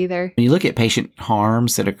epidural either. When you look at patient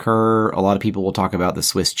harms that occur, a lot of people will talk about the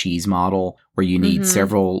Swiss cheese model, where you need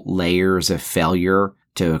several layers of failure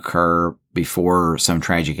to occur before some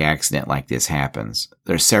tragic accident like this happens.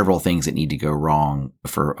 There's several things that need to go wrong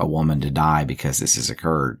for a woman to die because this has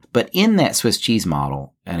occurred. But in that Swiss cheese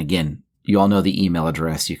model, and again, you all know the email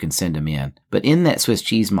address, you can send them in. But in that Swiss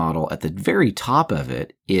cheese model, at the very top of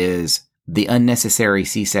it is the unnecessary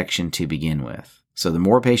C-section to begin with. So the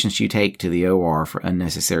more patients you take to the OR for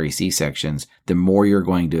unnecessary C-sections, the more you're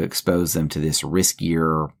going to expose them to this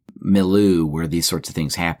riskier milieu where these sorts of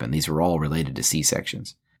things happen. These are all related to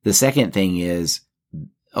C-sections. The second thing is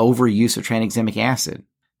overuse of tranexamic acid.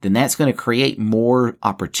 Then that's going to create more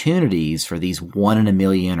opportunities for these 1 in a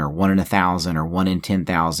million or 1 in 1,000 or 1 in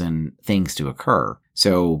 10,000 things to occur.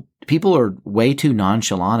 So people are way too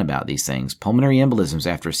nonchalant about these things. Pulmonary embolisms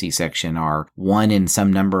after C-section are 1 in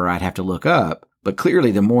some number I'd have to look up. But clearly,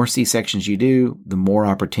 the more C-sections you do, the more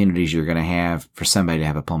opportunities you're going to have for somebody to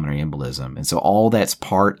have a pulmonary embolism. And so all that's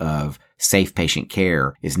part of safe patient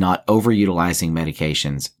care is not overutilizing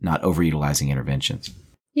medications, not overutilizing interventions.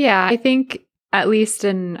 Yeah, I think at least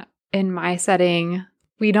in my setting,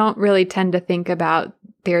 we don't really tend to think about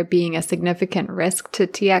there being a significant risk to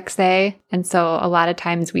TXA. And so a lot of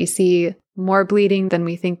times we see more bleeding than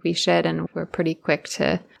we think we should, and we're pretty quick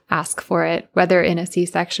to ask for it, whether in a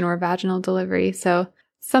C-section or vaginal delivery. So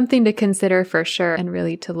something to consider for sure, and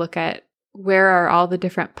really to look at where are all the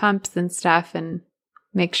different pumps and stuff, and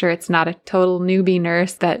make sure it's not a total newbie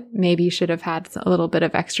nurse that maybe should have had a little bit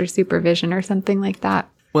of extra supervision or something like that.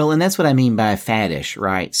 Well, and that's what I mean by faddish,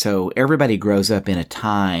 right? So everybody grows up in a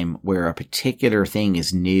time where a particular thing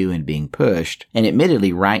is new and being pushed. And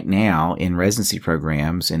admittedly, right now in residency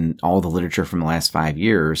programs and all the literature from the last 5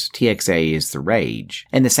 years, TXA is the rage.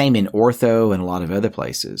 And the same in ortho and a lot of other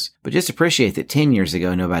places. But just appreciate that 10 years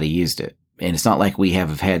ago, nobody used it. And it's not like we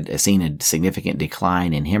have seen a significant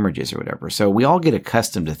decline in hemorrhages or whatever. So we all get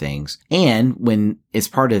accustomed to things. And when it's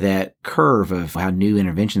part of that curve of how new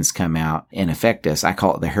interventions come out and affect us, I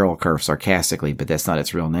call it the Harrell curve sarcastically, but that's not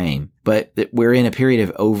its real name. But we're in a period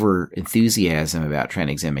of over enthusiasm about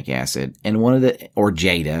tranexamic acid and or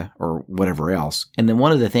Jada or whatever else. And then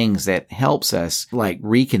one of the things that helps us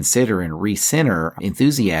reconsider and recenter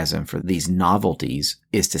enthusiasm for these novelties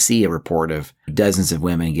is to see a report of dozens of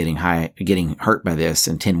women getting hurt by this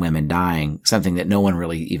and 10 women dying, something that no one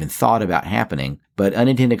really even thought about happening. But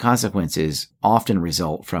unintended consequences often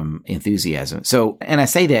result from enthusiasm. So, and I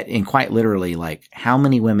say that in quite literally, how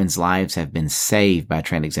many women's lives have been saved by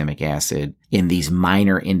tranexamic acid in these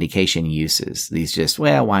minor indication uses? These just,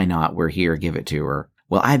 well, why not? We're here, give it to her.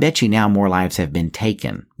 Well, I bet you now more lives have been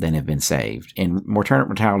taken than have been saved. And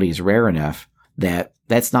mortality is rare enough that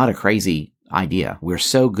that's not a crazy idea. We're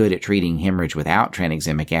so good at treating hemorrhage without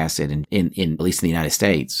tranexamic acid in at least in the United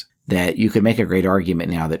States, that you could make a great argument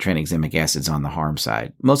now that tranexamic acid's on the harm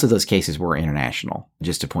side. Most of those cases were international,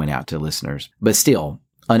 just to point out to listeners. But still,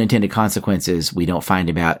 unintended consequences we don't find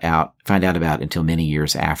out about until many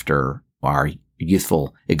years after our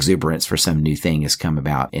youthful exuberance for some new thing has come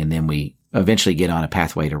about, and then we eventually get on a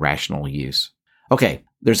pathway to rational use. Okay,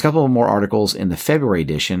 there's a couple more articles in the February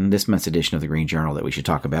edition, this month's edition of the Green Journal, that we should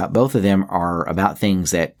talk about. Both of them are about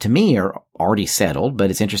things that, to me, are already settled,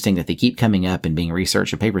 but it's interesting that they keep coming up and being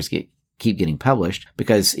researched and papers keep getting published,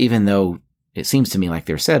 because even though it seems to me like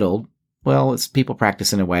they're settled, well, it's people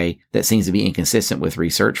practice in a way that seems to be inconsistent with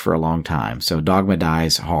research for a long time. So dogma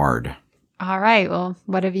dies hard. All right, well,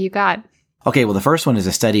 what have you got? Okay, well, the first one is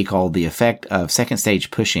a study called The Effect of Second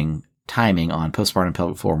Stage Pushing Timing on Postpartum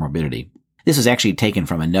Pelvic Floor Morbidity. This was actually taken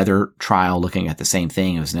from another trial looking at the same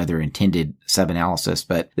thing. It was another intended sub-analysis,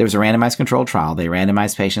 but there was a randomized controlled trial. They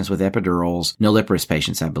randomized patients with epidurals, nulliparous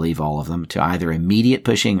patients, I believe all of them, to either immediate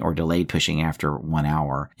pushing or delayed pushing after 1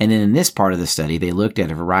 hour. And then in this part of the study, they looked at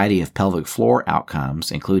a variety of pelvic floor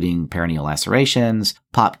outcomes, including perineal lacerations,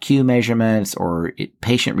 POP-Q measurements, or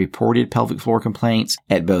patient-reported pelvic floor complaints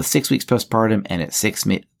at both 6 weeks postpartum and at 6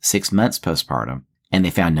 months postpartum, and they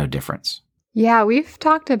found no difference. Yeah, we've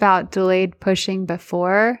talked about delayed pushing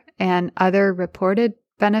before and other reported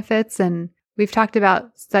benefits, and we've talked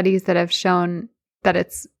about studies that have shown that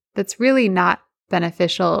that's really not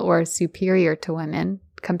beneficial or superior to women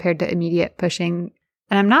compared to immediate pushing.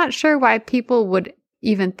 And I'm not sure why people would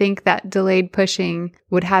even think that delayed pushing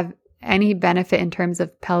would have any benefit in terms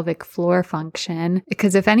of pelvic floor function,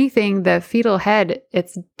 because if anything, the fetal head,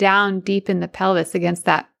 it's down deep in the pelvis against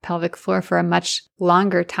that pelvic floor for a much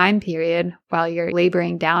longer time period while you're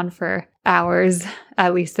laboring down for hours,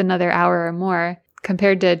 at least another hour or more,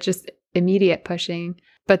 compared to just immediate pushing.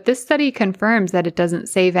 But this study confirms that it doesn't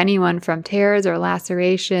save anyone from tears or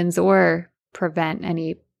lacerations or prevent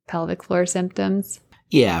any pelvic floor symptoms.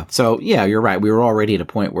 Yeah. So yeah, you're right. We were already at a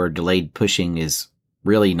point where delayed pushing is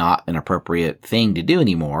really not an appropriate thing to do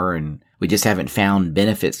anymore. And we just haven't found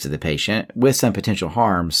benefits to the patient, with some potential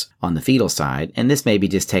harms on the fetal side. And this maybe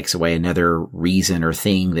just takes away another reason or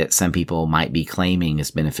thing that some people might be claiming is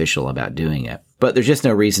beneficial about doing it. But there's just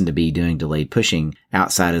no reason to be doing delayed pushing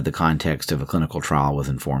outside of the context of a clinical trial with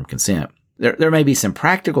informed consent. There may be some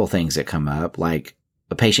practical things that come up, like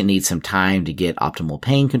a patient needs some time to get optimal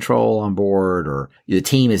pain control on board, or the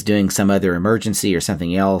team is doing some other emergency or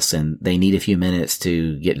something else and they need a few minutes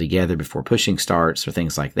to get together before pushing starts, or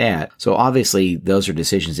things like that. So obviously those are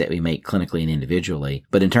decisions that we make clinically and individually,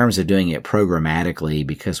 but in terms of doing it programmatically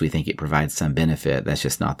because we think it provides some benefit, that's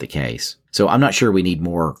just not the case. So I'm not sure we need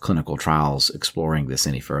more clinical trials exploring this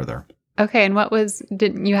any further. Okay, and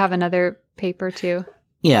didn't you have another paper too?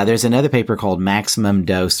 Yeah, there's another paper called Maximum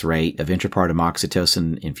Dose Rate of Intrapartum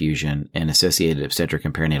Oxytocin Infusion and Associated Obstetric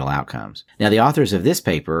and Perinatal Outcomes. Now, the authors of this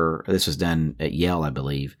paper, this was done at Yale, I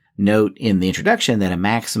believe, note in the introduction that a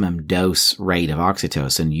maximum dose rate of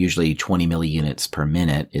oxytocin, usually 20 milliunits per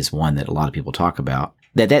minute, is one that a lot of people talk about.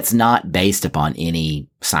 That's not based upon any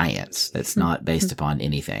science. That's not based upon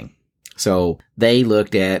anything. So they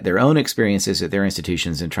looked at their own experiences at their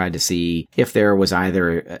institutions and tried to see if there was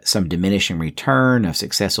either some diminishing return of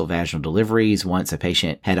successful vaginal deliveries once a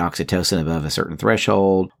patient had oxytocin above a certain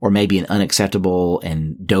threshold, or maybe an unacceptable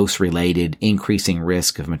and dose-related increasing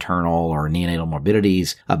risk of maternal or neonatal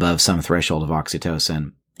morbidities above some threshold of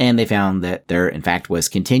oxytocin. And they found that there, in fact, was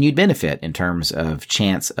continued benefit in terms of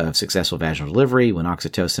chance of successful vaginal delivery when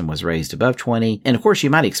oxytocin was raised above 20. And of course, you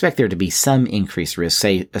might expect there to be some increased risk,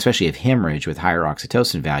 say, especially of hemorrhage with higher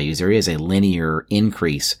oxytocin values. There is a linear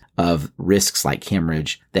increase of risks like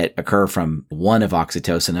hemorrhage that occur from 1 of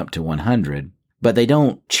oxytocin up to 100. But they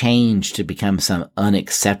don't change to become some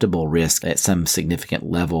unacceptable risk at some significant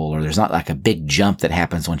level, or there's not like a big jump that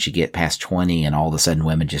happens once you get past 20 and all of a sudden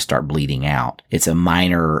women just start bleeding out. It's a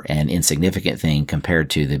minor and insignificant thing compared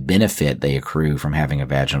to the benefit they accrue from having a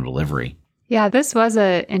vaginal delivery. Yeah, this was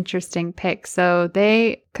an interesting pick. So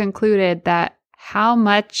they concluded that how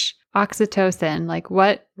much oxytocin, like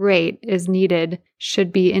what rate is needed,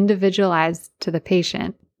 should be individualized to the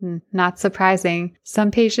patient. Not surprising. Some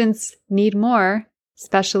patients need more,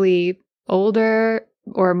 especially older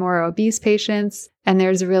or more obese patients. And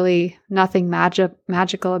there's really nothing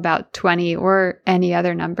magical about 20 or any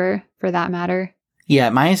other number for that matter. Yeah,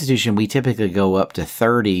 at my institution, we typically go up to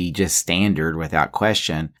 30, just standard without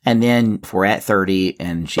question. And then if we're at 30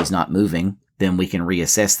 and she's not moving, then we can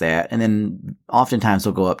reassess that. And then oftentimes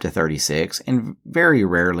we'll go up to 36, and very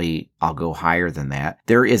rarely I'll go higher than that.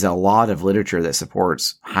 There is a lot of literature that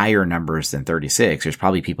supports higher numbers than 36. There's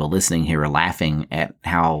probably people listening here laughing at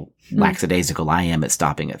how lackadaisical I am at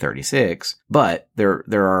stopping at 36. But there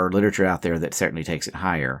are literature out there that certainly takes it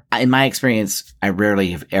higher. In my experience, I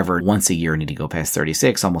rarely have ever once a year need to go past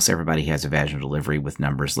 36. Almost everybody has a vaginal delivery with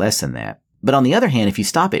numbers less than that. But on the other hand, if you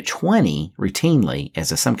stop at 20 routinely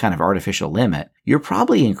as some kind of artificial limit, you're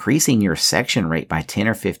probably increasing your section rate by 10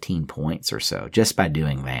 or 15 points or so just by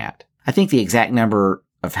doing that. I think the exact number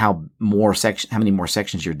of how many more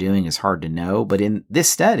sections you're doing is hard to know. But in this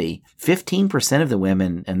study, 15% of the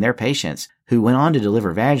women and their patients who went on to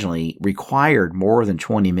deliver vaginally required more than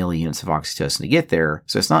 20 milliunits of oxytocin to get there.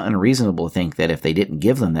 So it's not unreasonable to think that if they didn't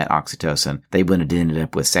give them that oxytocin, they would have ended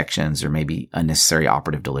up with sections or maybe unnecessary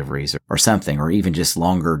operative deliveries or something, or even just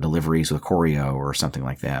longer deliveries with choreo or something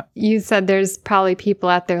like that. You said there's probably people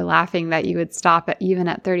out there laughing that you would stop even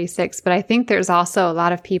at 36, but I think there's also a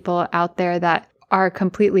lot of people out there that are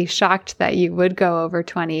completely shocked that you would go over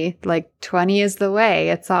 20. Like 20 is the way.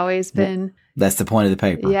 It's always been. That's the point of the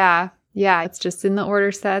paper. Yeah. It's just in the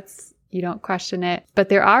order sets. You don't question it. But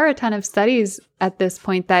there are a ton of studies at this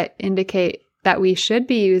point that indicate that we should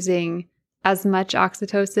be using as much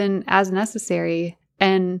oxytocin as necessary.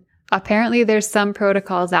 And apparently there's some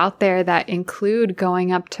protocols out there that include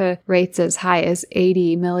going up to rates as high as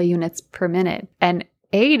 80 milliunits per minute. And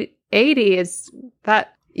 80 is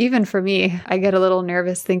that. Even for me, I get a little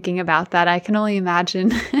nervous thinking about that. I can only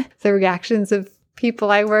imagine the reactions of people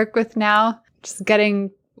I work with now, just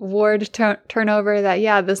getting ward turnover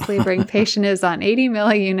that, this laboring patient is on 80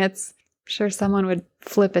 milliunits. I'm sure someone would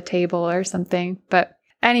flip a table or something. But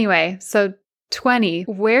anyway, so 20,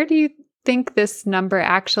 where do you think this number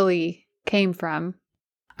actually came from?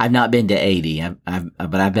 I've not been to 80,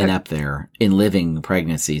 but I've been up there in living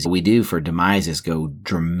pregnancies. We do for demises go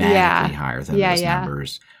dramatically higher than those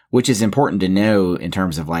numbers, which is important to know in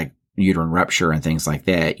terms of like uterine rupture and things like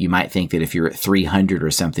that. You might think that if you're at 300 or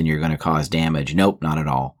something, you're going to cause damage. Nope, not at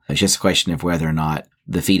all. It's just a question of whether or not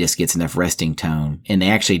the fetus gets enough resting tone. And they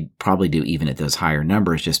actually probably do even at those higher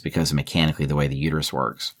numbers just because of mechanically the way the uterus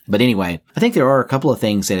works. But anyway, I think there are a couple of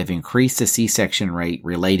things that have increased the C-section rate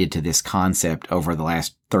related to this concept over the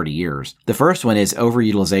last 30 years. The first one is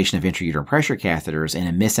overutilization of intrauterine pressure catheters and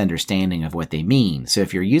a misunderstanding of what they mean. So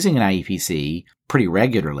if you're using an IEPC pretty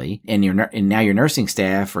regularly and now your nursing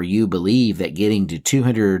staff or you believe that getting to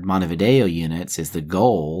 200 Montevideo units is the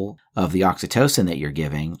goal of the oxytocin that you're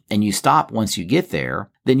giving, and you stop once you get there,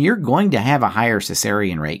 then you're going to have a higher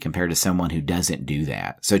cesarean rate compared to someone who doesn't do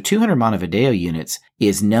that. So 200 Montevideo units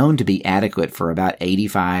is known to be adequate for about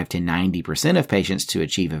 85 to 90% of patients to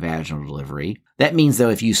achieve a vaginal delivery. That means, though,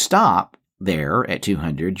 if you stop there at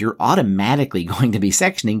 200, you're automatically going to be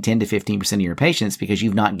sectioning 10 to 15% of your patients because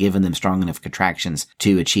you've not given them strong enough contractions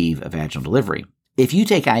to achieve a vaginal delivery. If you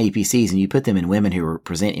take IEPCs and you put them in women who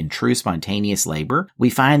present in true spontaneous labor, we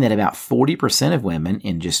find that about 40% of women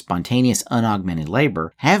in just spontaneous unaugmented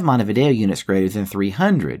labor have Montevideo units greater than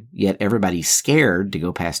 300, yet everybody's scared to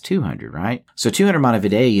go past 200, right? So 200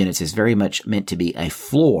 Montevideo units is very much meant to be a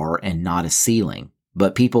floor and not a ceiling.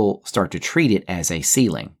 But people start to treat it as a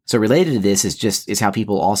ceiling. So related to this is how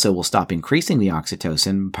people also will stop increasing the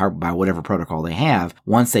oxytocin by whatever protocol they have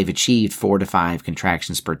once they've achieved 4 to 5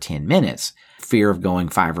 contractions per 10 minutes, fear of going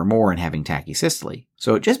 5 or more and having tachysystole.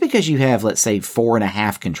 So just because you have, let's say,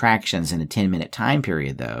 4.5 contractions in a 10-minute time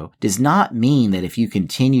period, though, does not mean that if you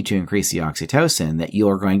continue to increase the oxytocin that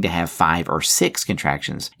you're going to have 5 or 6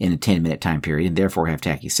 contractions in a 10-minute time period and therefore have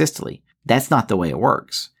tachysystole. That's not the way it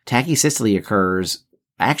works. Tachysystole occurs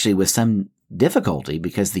actually with some difficulty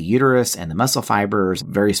because the uterus and the muscle fibers,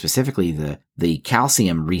 very specifically the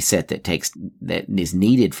calcium reset that is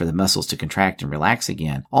needed for the muscles to contract and relax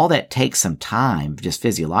again, all that takes some time just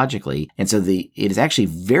physiologically. And so it is actually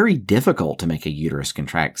very difficult to make a uterus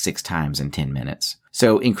contract 6 times in 10 minutes.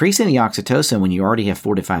 So increasing the oxytocin when you already have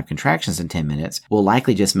 4 to 5 contractions in 10 minutes will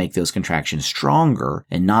likely just make those contractions stronger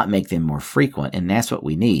and not make them more frequent. And that's what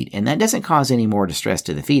we need. And that doesn't cause any more distress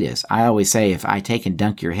to the fetus. I always say if I take and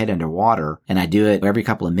dunk your head underwater and I do it every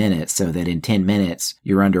couple of minutes so that in 10 minutes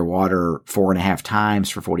you're underwater 4.5 times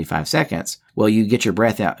for 45 seconds, well, you get your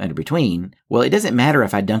breath out in between. Well, it doesn't matter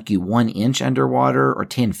if I dunk you 1 inch underwater or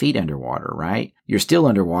 10 feet underwater, right? You're still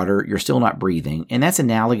underwater. You're still not breathing. And that's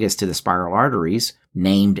analogous to the spiral arteries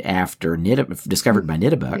named after discovered by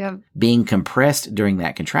Nittibuck, being compressed during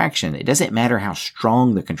that contraction. It doesn't matter how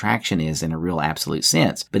strong the contraction is in a real absolute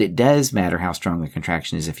sense, but it does matter how strong the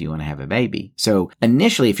contraction is if you want to have a baby. So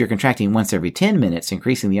initially, if you're contracting once every 10 minutes,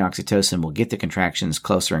 increasing the oxytocin will get the contractions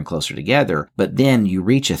closer and closer together, but then you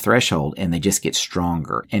reach a threshold and they just get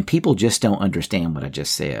stronger. And people just don't understand what I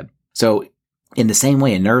just said. So In the same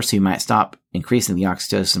way, a nurse who might stop increasing the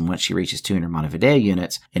oxytocin once she reaches 200 Montevideo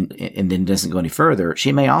units and then doesn't go any further,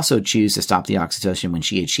 she may also choose to stop the oxytocin when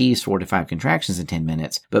she achieves 4 to 5 contractions in 10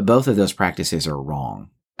 minutes, but both of those practices are wrong.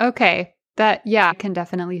 Okay, I can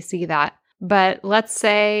definitely see that. But let's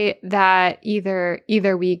say that either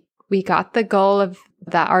we got the goal of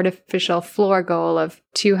that artificial floor goal of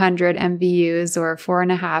 200 MVUs or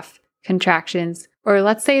 4.5 contractions, or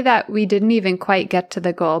let's say that we didn't even quite get to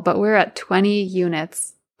the goal, but we're at 20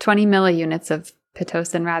 milliunits of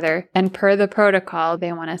Pitocin rather, and per the protocol,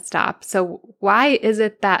 they want to stop. So why is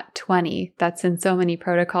it that 20 that's in so many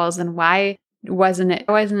protocols, and why wasn't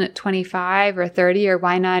it 25 or 30, or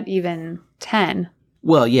why not even 10?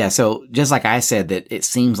 Well, yeah. So just like I said, that it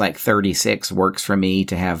seems like 36 works for me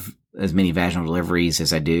to have as many vaginal deliveries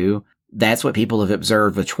as I do. That's what people have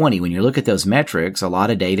observed with 20. When you look at those metrics, a lot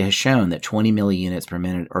of data has shown that 20 milliunits per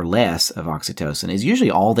minute or less of oxytocin is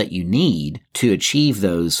usually all that you need to achieve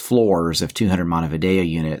those floors of 200 Montevideo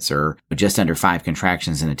units, or just under 5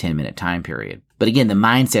 contractions in a 10-minute time period. But again, the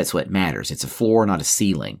mindset's what matters. It's a floor, not a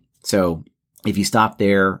ceiling. So if you stop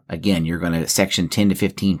there, again, you're going to section 10 to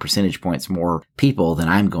 15 percentage points more people than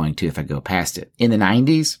I'm going to if I go past it. In the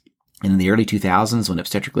 90s and in the early 2000s, when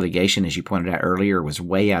obstetric litigation, as you pointed out earlier, was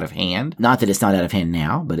way out of hand, not that it's not out of hand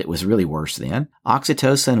now, but it was really worse then,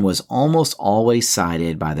 oxytocin was almost always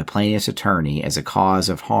cited by the plaintiff's attorney as a cause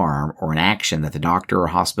of harm or an action that the doctor or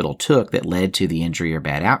hospital took that led to the injury or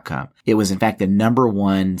bad outcome. It was, in fact, the number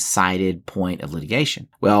one cited point of litigation.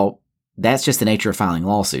 Well, that's just the nature of filing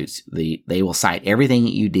lawsuits. They will cite everything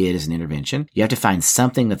that you did as an intervention. You have to find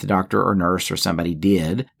something that the doctor or nurse or somebody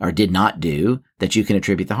did or did not do that you can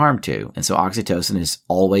attribute the harm to. And so oxytocin is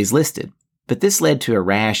always listed. But this led to a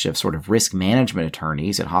rash of sort of risk management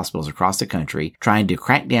attorneys at hospitals across the country trying to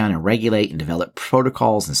crack down and regulate and develop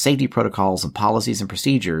protocols and safety protocols and policies and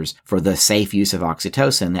procedures for the safe use of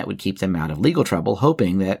oxytocin that would keep them out of legal trouble,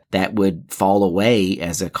 hoping that that would fall away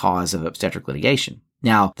as a cause of obstetric litigation.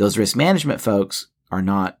 Now, those risk management folks are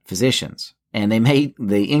not physicians, and they made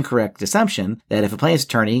the incorrect assumption that if a plaintiff's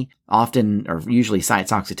attorney often or usually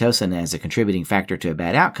cites oxytocin as a contributing factor to a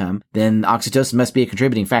bad outcome, then oxytocin must be a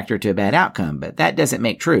contributing factor to a bad outcome. But that doesn't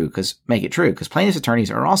make it true, because plaintiff's attorneys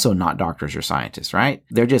are also not doctors or scientists, right?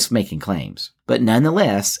 They're just making claims. But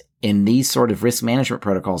nonetheless, in these sort of risk management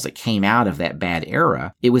protocols that came out of that bad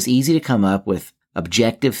era, it was easy to come up with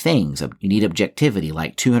objective things. You need objectivity,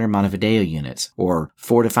 like 200 Montevideo units or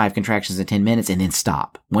 4 to 5 contractions in 10 minutes, and then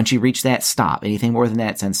stop. Once you reach that, stop. Anything more than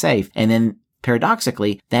that's unsafe. And then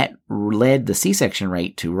paradoxically, that led the C-section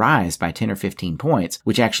rate to rise by 10 or 15 points,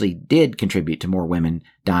 which actually did contribute to more women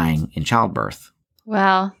dying in childbirth.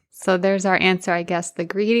 Well, so there's our answer, I guess. The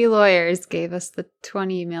greedy lawyers gave us the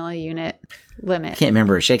 20 milliunit limit. I can't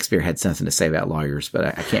remember. Shakespeare had something to say about lawyers, but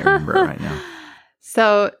I can't remember it right now.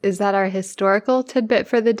 So is that our historical tidbit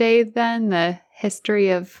for the day then? The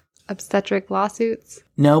history of obstetric lawsuits?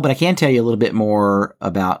 No, but I can tell you a little bit more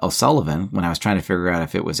about O'Sullivan when I was trying to figure out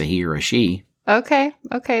if it was a he or a she. Okay,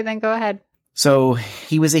 then go ahead. So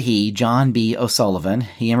he was a he, John B. O'Sullivan.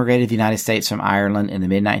 He immigrated to the United States from Ireland in the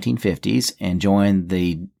mid-1950s and joined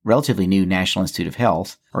the relatively new National Institute of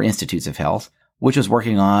Health, or Institutes of Health, which was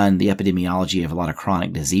working on the epidemiology of a lot of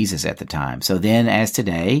chronic diseases at the time. So then, as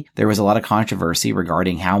today, there was a lot of controversy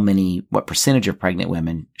regarding what percentage of pregnant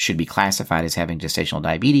women should be classified as having gestational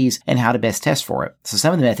diabetes and how to best test for it. So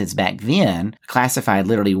some of the methods back then classified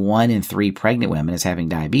literally 1 in 3 pregnant women as having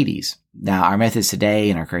diabetes. Now, our methods today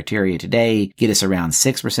and our criteria today get us around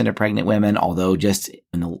 6% of pregnant women, although just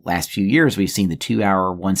in the last few years, we've seen the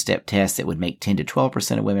 2-hour one-step test that would make 10 to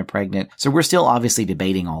 12% of women pregnant. So we're still obviously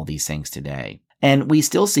debating all these things today. And we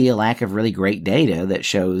still see a lack of really great data that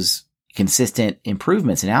shows consistent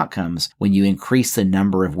improvements in outcomes when you increase the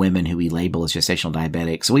number of women who we label as gestational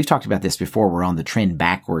diabetic. So we've talked about this before. We're on the trend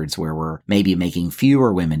backwards where we're maybe making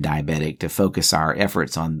fewer women diabetic to focus our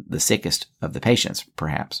efforts on the sickest of the patients,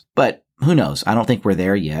 perhaps. But who knows? I don't think we're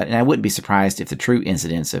there yet. And I wouldn't be surprised if the true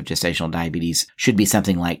incidence of gestational diabetes should be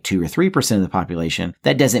something like 2 or 3% of the population.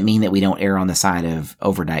 That doesn't mean that we don't err on the side of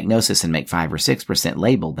overdiagnosis and make 5 or 6%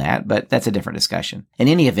 label that, but that's a different discussion. In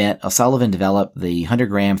any event, O'Sullivan developed the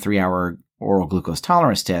 100-gram 3-hour oral glucose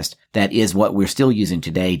tolerance test that is what we're still using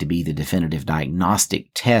today to be the definitive diagnostic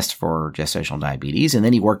test for gestational diabetes. And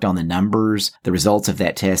then he worked on the numbers, the results of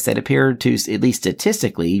that test that appeared to, at least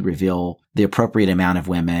statistically, reveal the appropriate amount of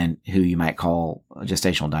women who you might call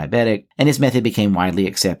gestational diabetic. And his method became widely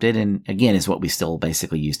accepted and, again, is what we still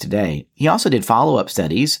basically use today. He also did follow-up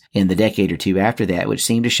studies in the decade or two after that, which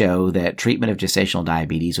seemed to show that treatment of gestational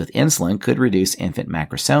diabetes with insulin could reduce infant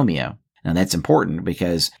macrosomia. Now that's important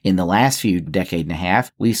because in the last few decade and a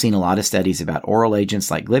half, we've seen a lot of studies about oral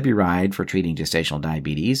agents like glyburide for treating gestational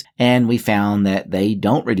diabetes, and we found that they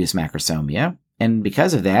don't reduce macrosomia. And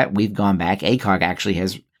because of that, we've gone back. ACOG actually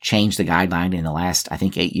has changed the guideline in the last, I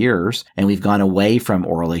think, 8 years. And we've gone away from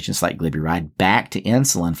oral agents like glyburide back to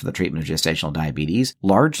insulin for the treatment of gestational diabetes,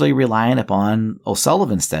 largely reliant upon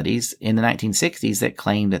O'Sullivan studies in the 1960s that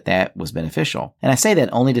claimed that that was beneficial. And I say that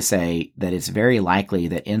only to say that it's very likely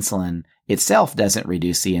that insulin itself doesn't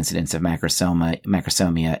reduce the incidence of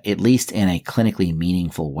macrosomia, at least in a clinically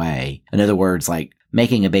meaningful way. In other words, like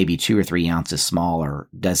making a baby 2 or 3 ounces smaller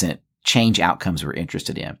doesn't change outcomes we're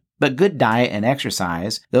interested in. But good diet and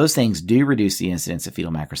exercise, those things do reduce the incidence of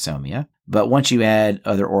fetal macrosomia. But once you add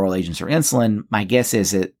other oral agents or insulin, my guess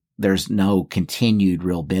is that there's no continued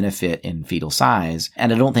real benefit in fetal size.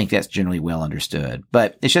 And I don't think that's generally well understood.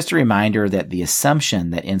 But it's just a reminder that the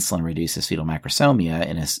assumption that insulin reduces fetal macrosomia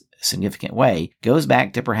in a significant way goes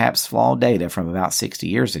back to perhaps flawed data from about 60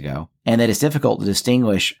 years ago, and that it's difficult to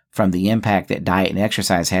distinguish from the impact that diet and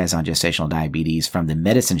exercise has on gestational diabetes from the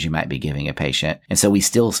medicines you might be giving a patient. And so we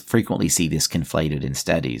still frequently see this conflated in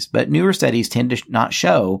studies. But newer studies tend to not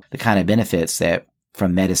show the kind of benefits that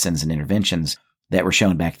from medicines and interventions that were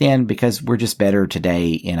shown back then, because we're just better today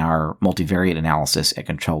in our multivariate analysis at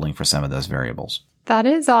controlling for some of those variables. That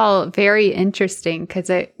is all very interesting because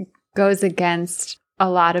it goes against a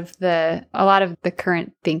lot of the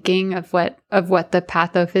current thinking of what the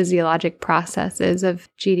pathophysiologic process is of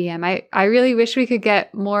GDM. I really wish we could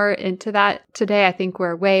get more into that today. I think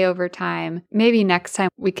we're way over time. Maybe next time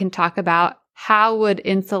we can talk about how would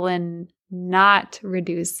insulin not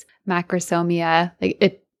reduce macrosomia,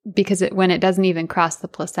 because when it doesn't even cross the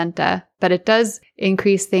placenta, but it does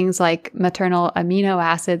increase things like maternal amino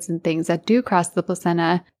acids and things that do cross the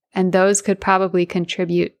placenta, and those could probably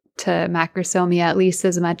contribute to macrosomia at least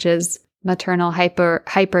as much as maternal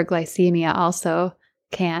hyperglycemia also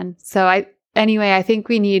can. So I think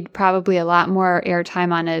we need probably a lot more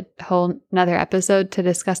airtime on a whole another episode to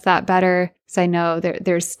discuss that better. So I know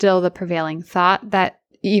there's still the prevailing thought that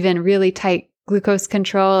even really tight glucose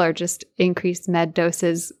control or just increased med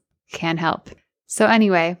doses can help. So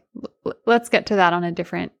anyway, let's get to that on a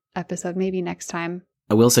different episode, maybe next time.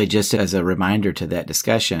 I will say, just as a reminder to that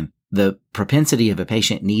discussion, the propensity of a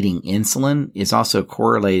patient needing insulin is also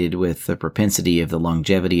correlated with the propensity of the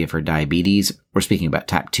longevity of her diabetes. We're speaking about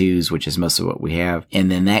type 2s, which is most of what we have.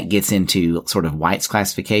 And then that gets into sort of White's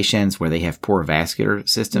classifications where they have poor vascular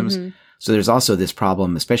systems. Mm-hmm. So there's also this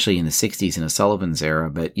problem, especially in the 60s in O'Sullivan's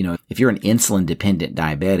era. But, if you're an insulin-dependent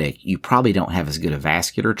diabetic, you probably don't have as good a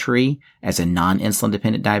vascular tree as a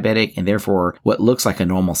non-insulin-dependent diabetic. And therefore, what looks like a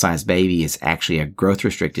normal-sized baby is actually a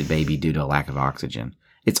growth-restricted baby due to a lack of oxygen.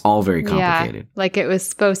 It's all very complicated. Yeah, like it was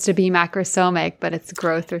supposed to be macrosomic, but it's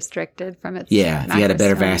growth restricted from its Yeah, if you had a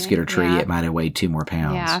better vascular tree, it might have weighed 2 more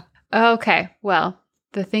pounds. Yeah. Okay, well,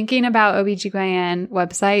 the Thinking About OBGYN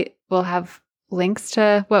website will have links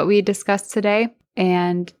to what we discussed today,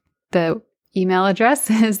 and the email address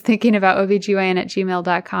is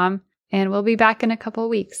thinkingaboutobgyn@gmail.com, and we'll be back in a couple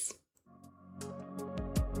weeks.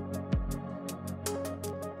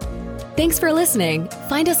 Thanks for listening.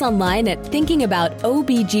 Find us online at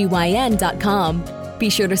thinkingaboutobgyn.com. Be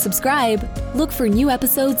sure to subscribe. Look for new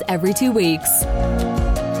episodes every 2 weeks.